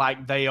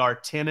like they are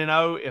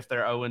 10-0 if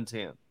they're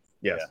 0-10.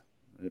 Yes,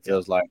 it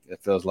feels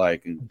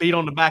like beat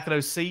on the back of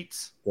those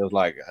seats. Feels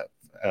like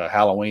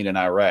Halloween in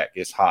Iraq.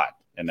 It's hot.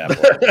 In that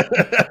place.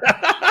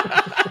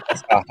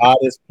 It's the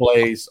hottest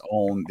place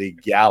on the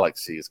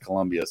galaxy is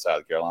Columbia,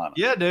 South Carolina.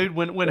 Yeah, dude.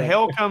 When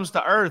hell comes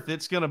to earth,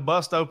 it's going to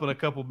bust open a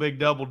couple big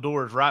double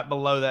doors right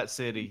below that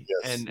city.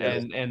 Yes,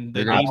 and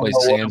they're going to play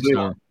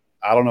Sandstorm.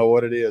 I don't know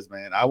what it is,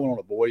 man. I went on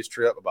a boys'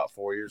 trip about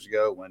 4 years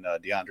ago when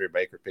DeAndre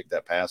Baker picked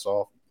that pass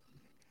off,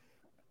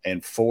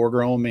 and 4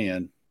 grown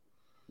men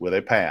with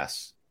a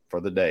pass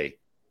for the day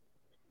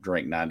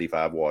drank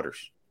 95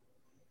 waters.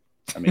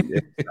 I mean,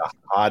 it's the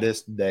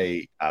hottest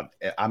day.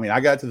 I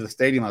got to the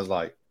stadium. I was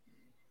like,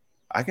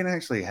 I can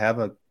actually have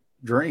a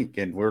drink.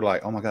 And we're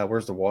like, oh, my God,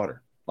 where's the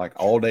water? Like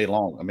all day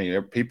long. I mean,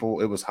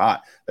 it was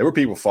hot. There were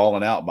people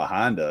falling out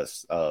behind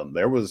us.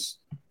 There was,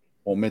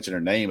 won't mention her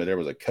name, but there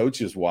was a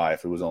coach's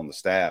wife who was on the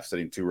staff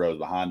sitting 2 rows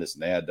behind us,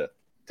 and they had to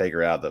take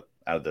her out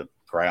of the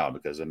crowd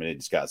because, it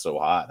just got so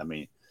hot. I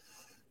mean,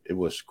 it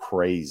was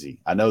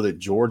crazy. I know that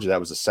Georgia, that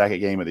was the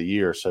second game of the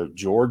year. So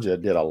Georgia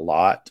did a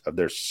lot of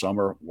their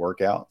summer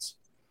workouts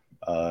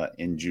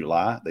in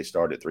July. They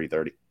started at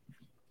 3:30.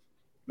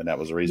 And that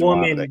was the reason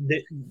why.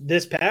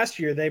 This past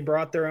year they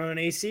brought their own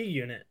AC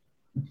unit,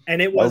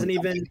 and it wasn't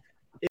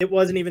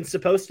even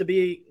supposed to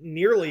be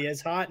nearly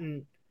as hot.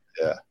 And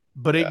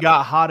but it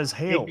got hot as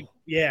hell.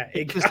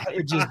 It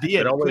just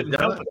did. It couldn't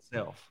help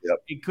itself.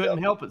 Yep. It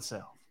couldn't help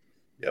itself.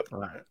 Yep.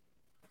 All right,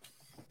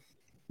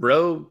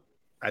 bro.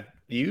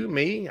 You,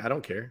 me, I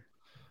don't care.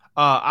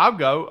 I'll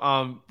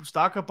go.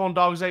 Stock up on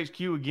Dogs HQ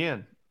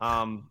again.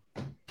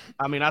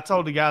 I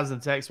told the guys in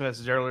the text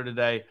message earlier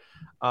today,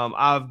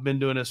 I've been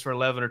doing this for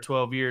 11 or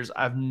 12 years.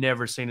 I've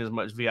never seen as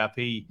much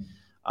VIP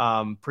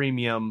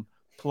premium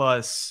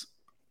plus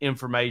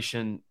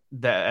information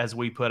that as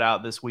we put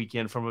out this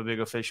weekend from a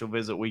big official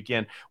visit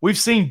weekend. We've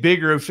seen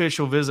bigger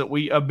official visit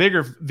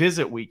bigger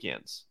visit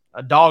weekends,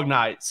 dog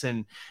nights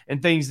and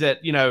things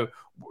that, you know,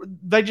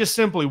 they just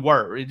simply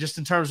were. Just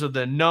in terms of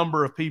the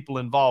number of people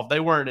involved, they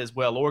weren't as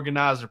well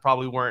organized or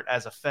probably weren't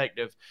as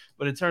effective.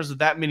 But in terms of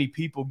that many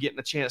people getting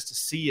a chance to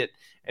see it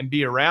and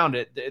be around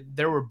it,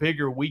 there were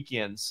bigger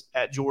weekends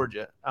at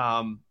Georgia.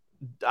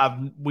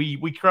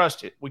 We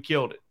crushed it. We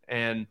killed it.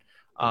 And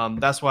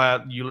that's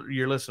why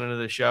you're listening to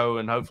the show,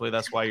 and hopefully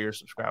that's why you're a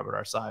subscriber to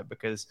our site,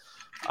 because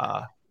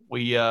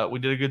we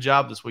did a good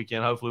job this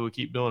weekend. Hopefully we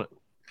keep doing it.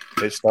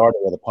 It started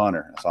with a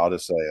punter, so I'll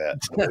just say that.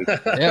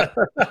 Yeah,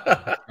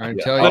 I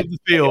tell you, love the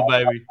field,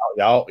 baby.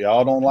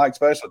 Y'all don't like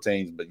special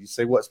teams, but you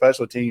see what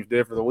special teams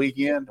did for the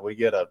weekend. We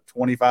get a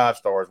 25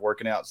 stars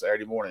working out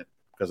Saturday morning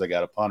because they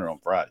got a punter on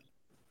Friday.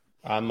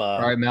 All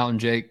right, Mountain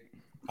Jake.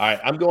 All right,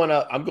 I'm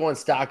going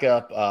stock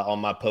up on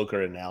my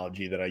poker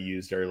analogy that I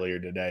used earlier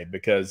today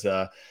because,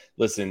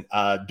 listen,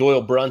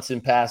 Doyle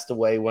Brunson passed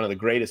away, one of the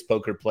greatest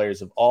poker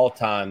players of all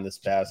time this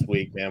past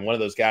week, man. One of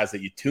those guys that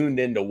you tuned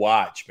in to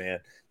watch, man.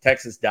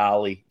 Texas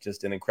Dolly,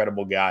 just an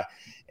incredible guy.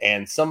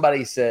 And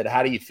somebody said,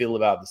 how do you feel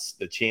about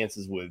the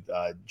chances with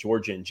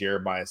Georgia and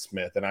Jeremiah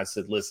Smith? And I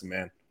said, listen,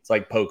 man, it's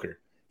like poker.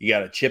 You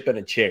got a chip and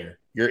a chair.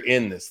 You're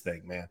in this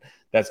thing, man.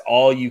 That's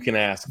all you can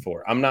ask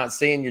for. I'm not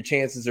saying your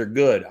chances are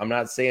good. I'm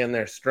not saying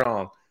they're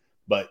strong.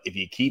 But if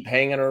you keep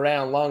hanging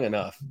around long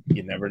enough,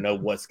 you never know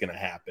what's going to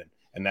happen.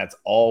 And that's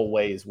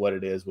always what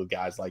it is with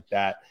guys like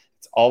that.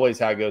 It's always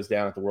how it goes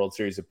down at the World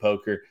Series of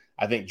Poker.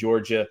 I think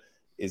Georgia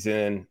is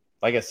in,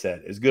 like I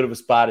said, as good of a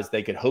spot as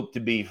they could hope to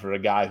be for a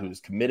guy who's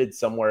committed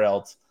somewhere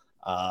else.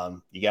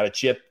 You got a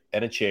chip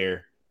and a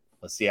chair.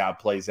 Let's see how it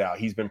plays out.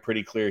 He's been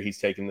pretty clear he's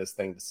taking this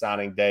thing to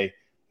signing day,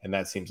 and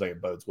that seems like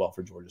it bodes well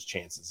for Georgia's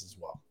chances as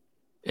well.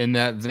 In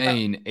that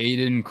vein,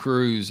 Aiden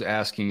Cruz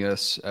asking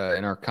us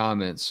in our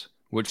comments,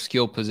 which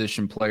skill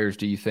position players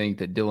do you think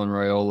that Dylan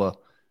Raiola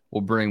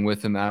will bring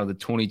with him out of the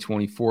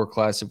 2024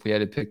 class if we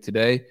had to pick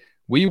today?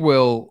 We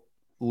will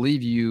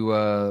leave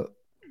you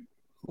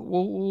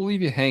we'll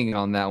leave you hanging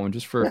on that one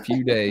just for a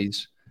few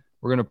days.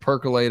 We're going to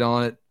percolate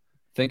on it,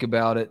 think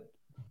about it,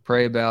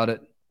 pray about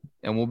it,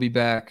 and we'll be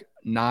back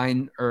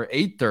 9 or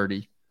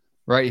 8:30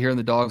 right here in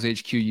the Dogs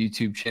HQ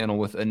YouTube channel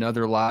with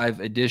another live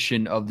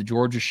edition of the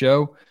Georgia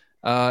Show,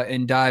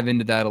 and dive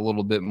into that a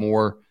little bit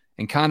more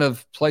and kind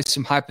of play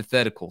some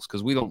hypotheticals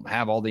because we don't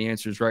have all the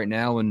answers right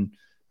now, and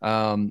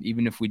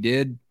even if we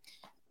did,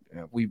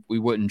 we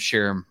wouldn't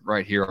share them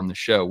right here on the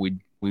show.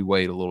 We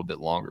wait a little bit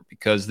longer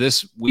because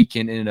this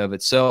weekend in and of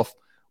itself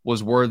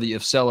was worthy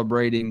of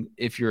celebrating.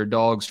 If you're a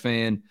Dogs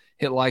fan,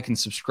 hit like and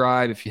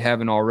subscribe if you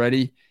haven't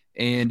already.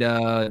 And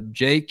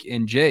Jake,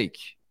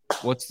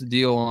 what's the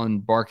deal on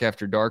Bark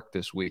After Dark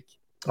this week?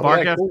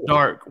 Bark After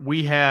Dark,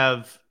 we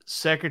have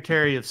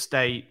Secretary of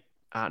State.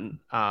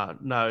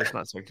 No, it's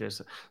not Secretary of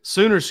State.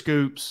 Sooner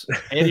Scoops,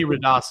 Eddie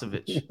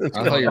Radosevich.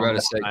 I thought you were about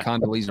to say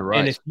Condoleezza Rice.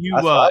 And if you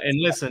and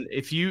listen,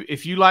 if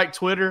you like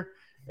Twitter,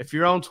 if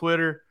you're on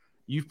Twitter,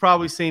 you've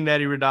probably seen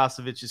Eddie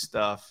Radosevich's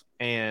stuff,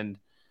 and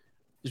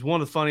he's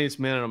one of the funniest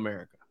men in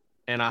America.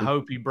 And I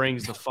hope he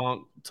brings the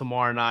funk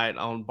tomorrow night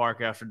on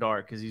Bark After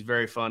Dark because he's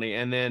very funny.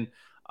 And then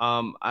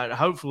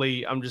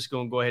hopefully I'm just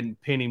going to go ahead and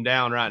pin him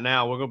down right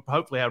now. We're going to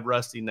hopefully have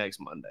Rusty next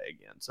Monday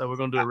again. So we're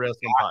going to do a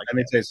wrestling podcast. Let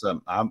me tell you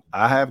something.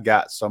 I have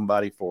got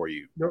somebody for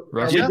you.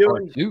 Rusty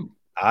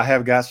I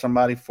have got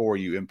somebody for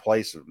you in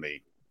place of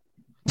me.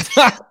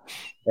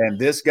 And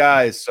this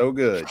guy is so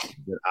good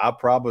that I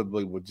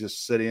probably would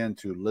just sit in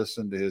to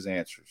listen to his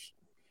answers.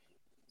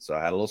 So I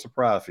had a little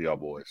surprise for y'all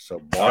boys. So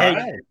Bark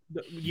After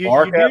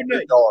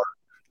Dark.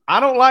 I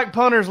don't like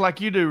punters like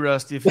you do,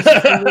 Rusty. If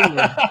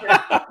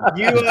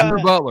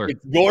Butler.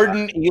 It's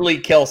Gordon Ely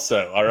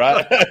Kelso, all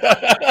right?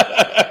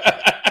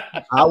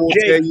 I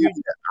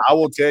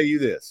will tell you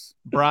this.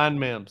 Brian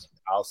Mims.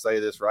 I'll say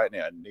this right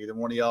now. Neither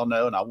one of y'all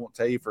know, and I won't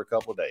tell you for a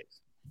couple of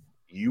days.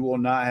 You will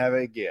not have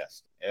a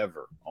guest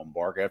ever on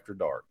Bark After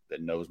Dark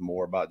that knows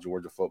more about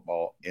Georgia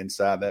football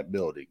inside that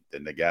building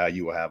than the guy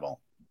you will have on.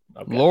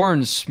 Okay.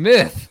 Lauren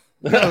Smith.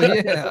 Oh,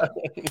 yeah.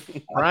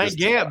 Brian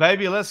Gant,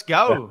 baby. Let's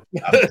go.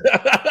 I'm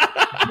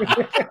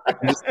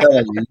just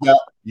telling you,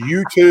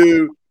 you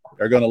two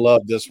are going to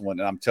love this one.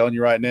 And I'm telling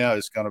you right now,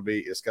 it's going to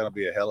be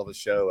a hell of a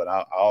show. And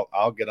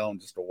I'll get on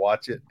just to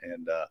watch it.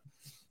 And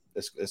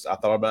I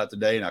thought about it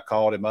today, and I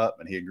called him up,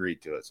 and he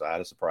agreed to it. So I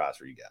had a surprise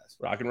for you guys.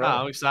 Rock and roll.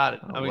 I'm excited.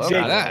 I'm excited.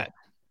 excited. That.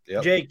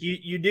 Yep. Jake,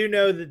 you do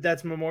know that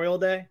that's Memorial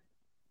Day?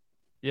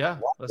 Yeah.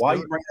 Why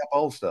you bring up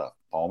old stuff,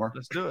 Palmer?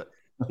 Let's do it.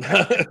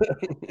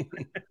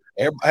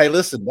 Hey,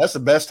 listen, that's the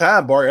best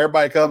time, Bart.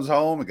 Everybody comes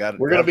home and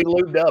we're going to be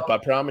lubed up. I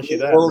promise you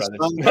that.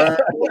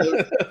 What do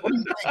you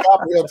think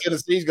Copperhill,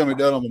 Tennessee is going to be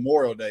done on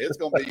Memorial Day? It's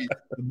going to be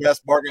the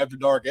best Bark After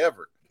Dark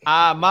ever.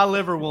 My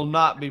liver will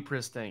not be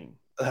pristine.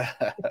 All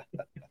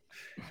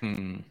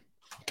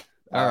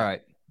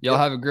right. Y'all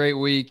have a great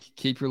week.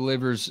 Keep your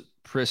livers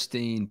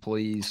pristine,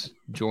 please.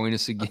 Join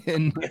us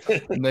again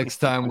next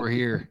time we're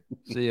here.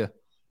 See ya.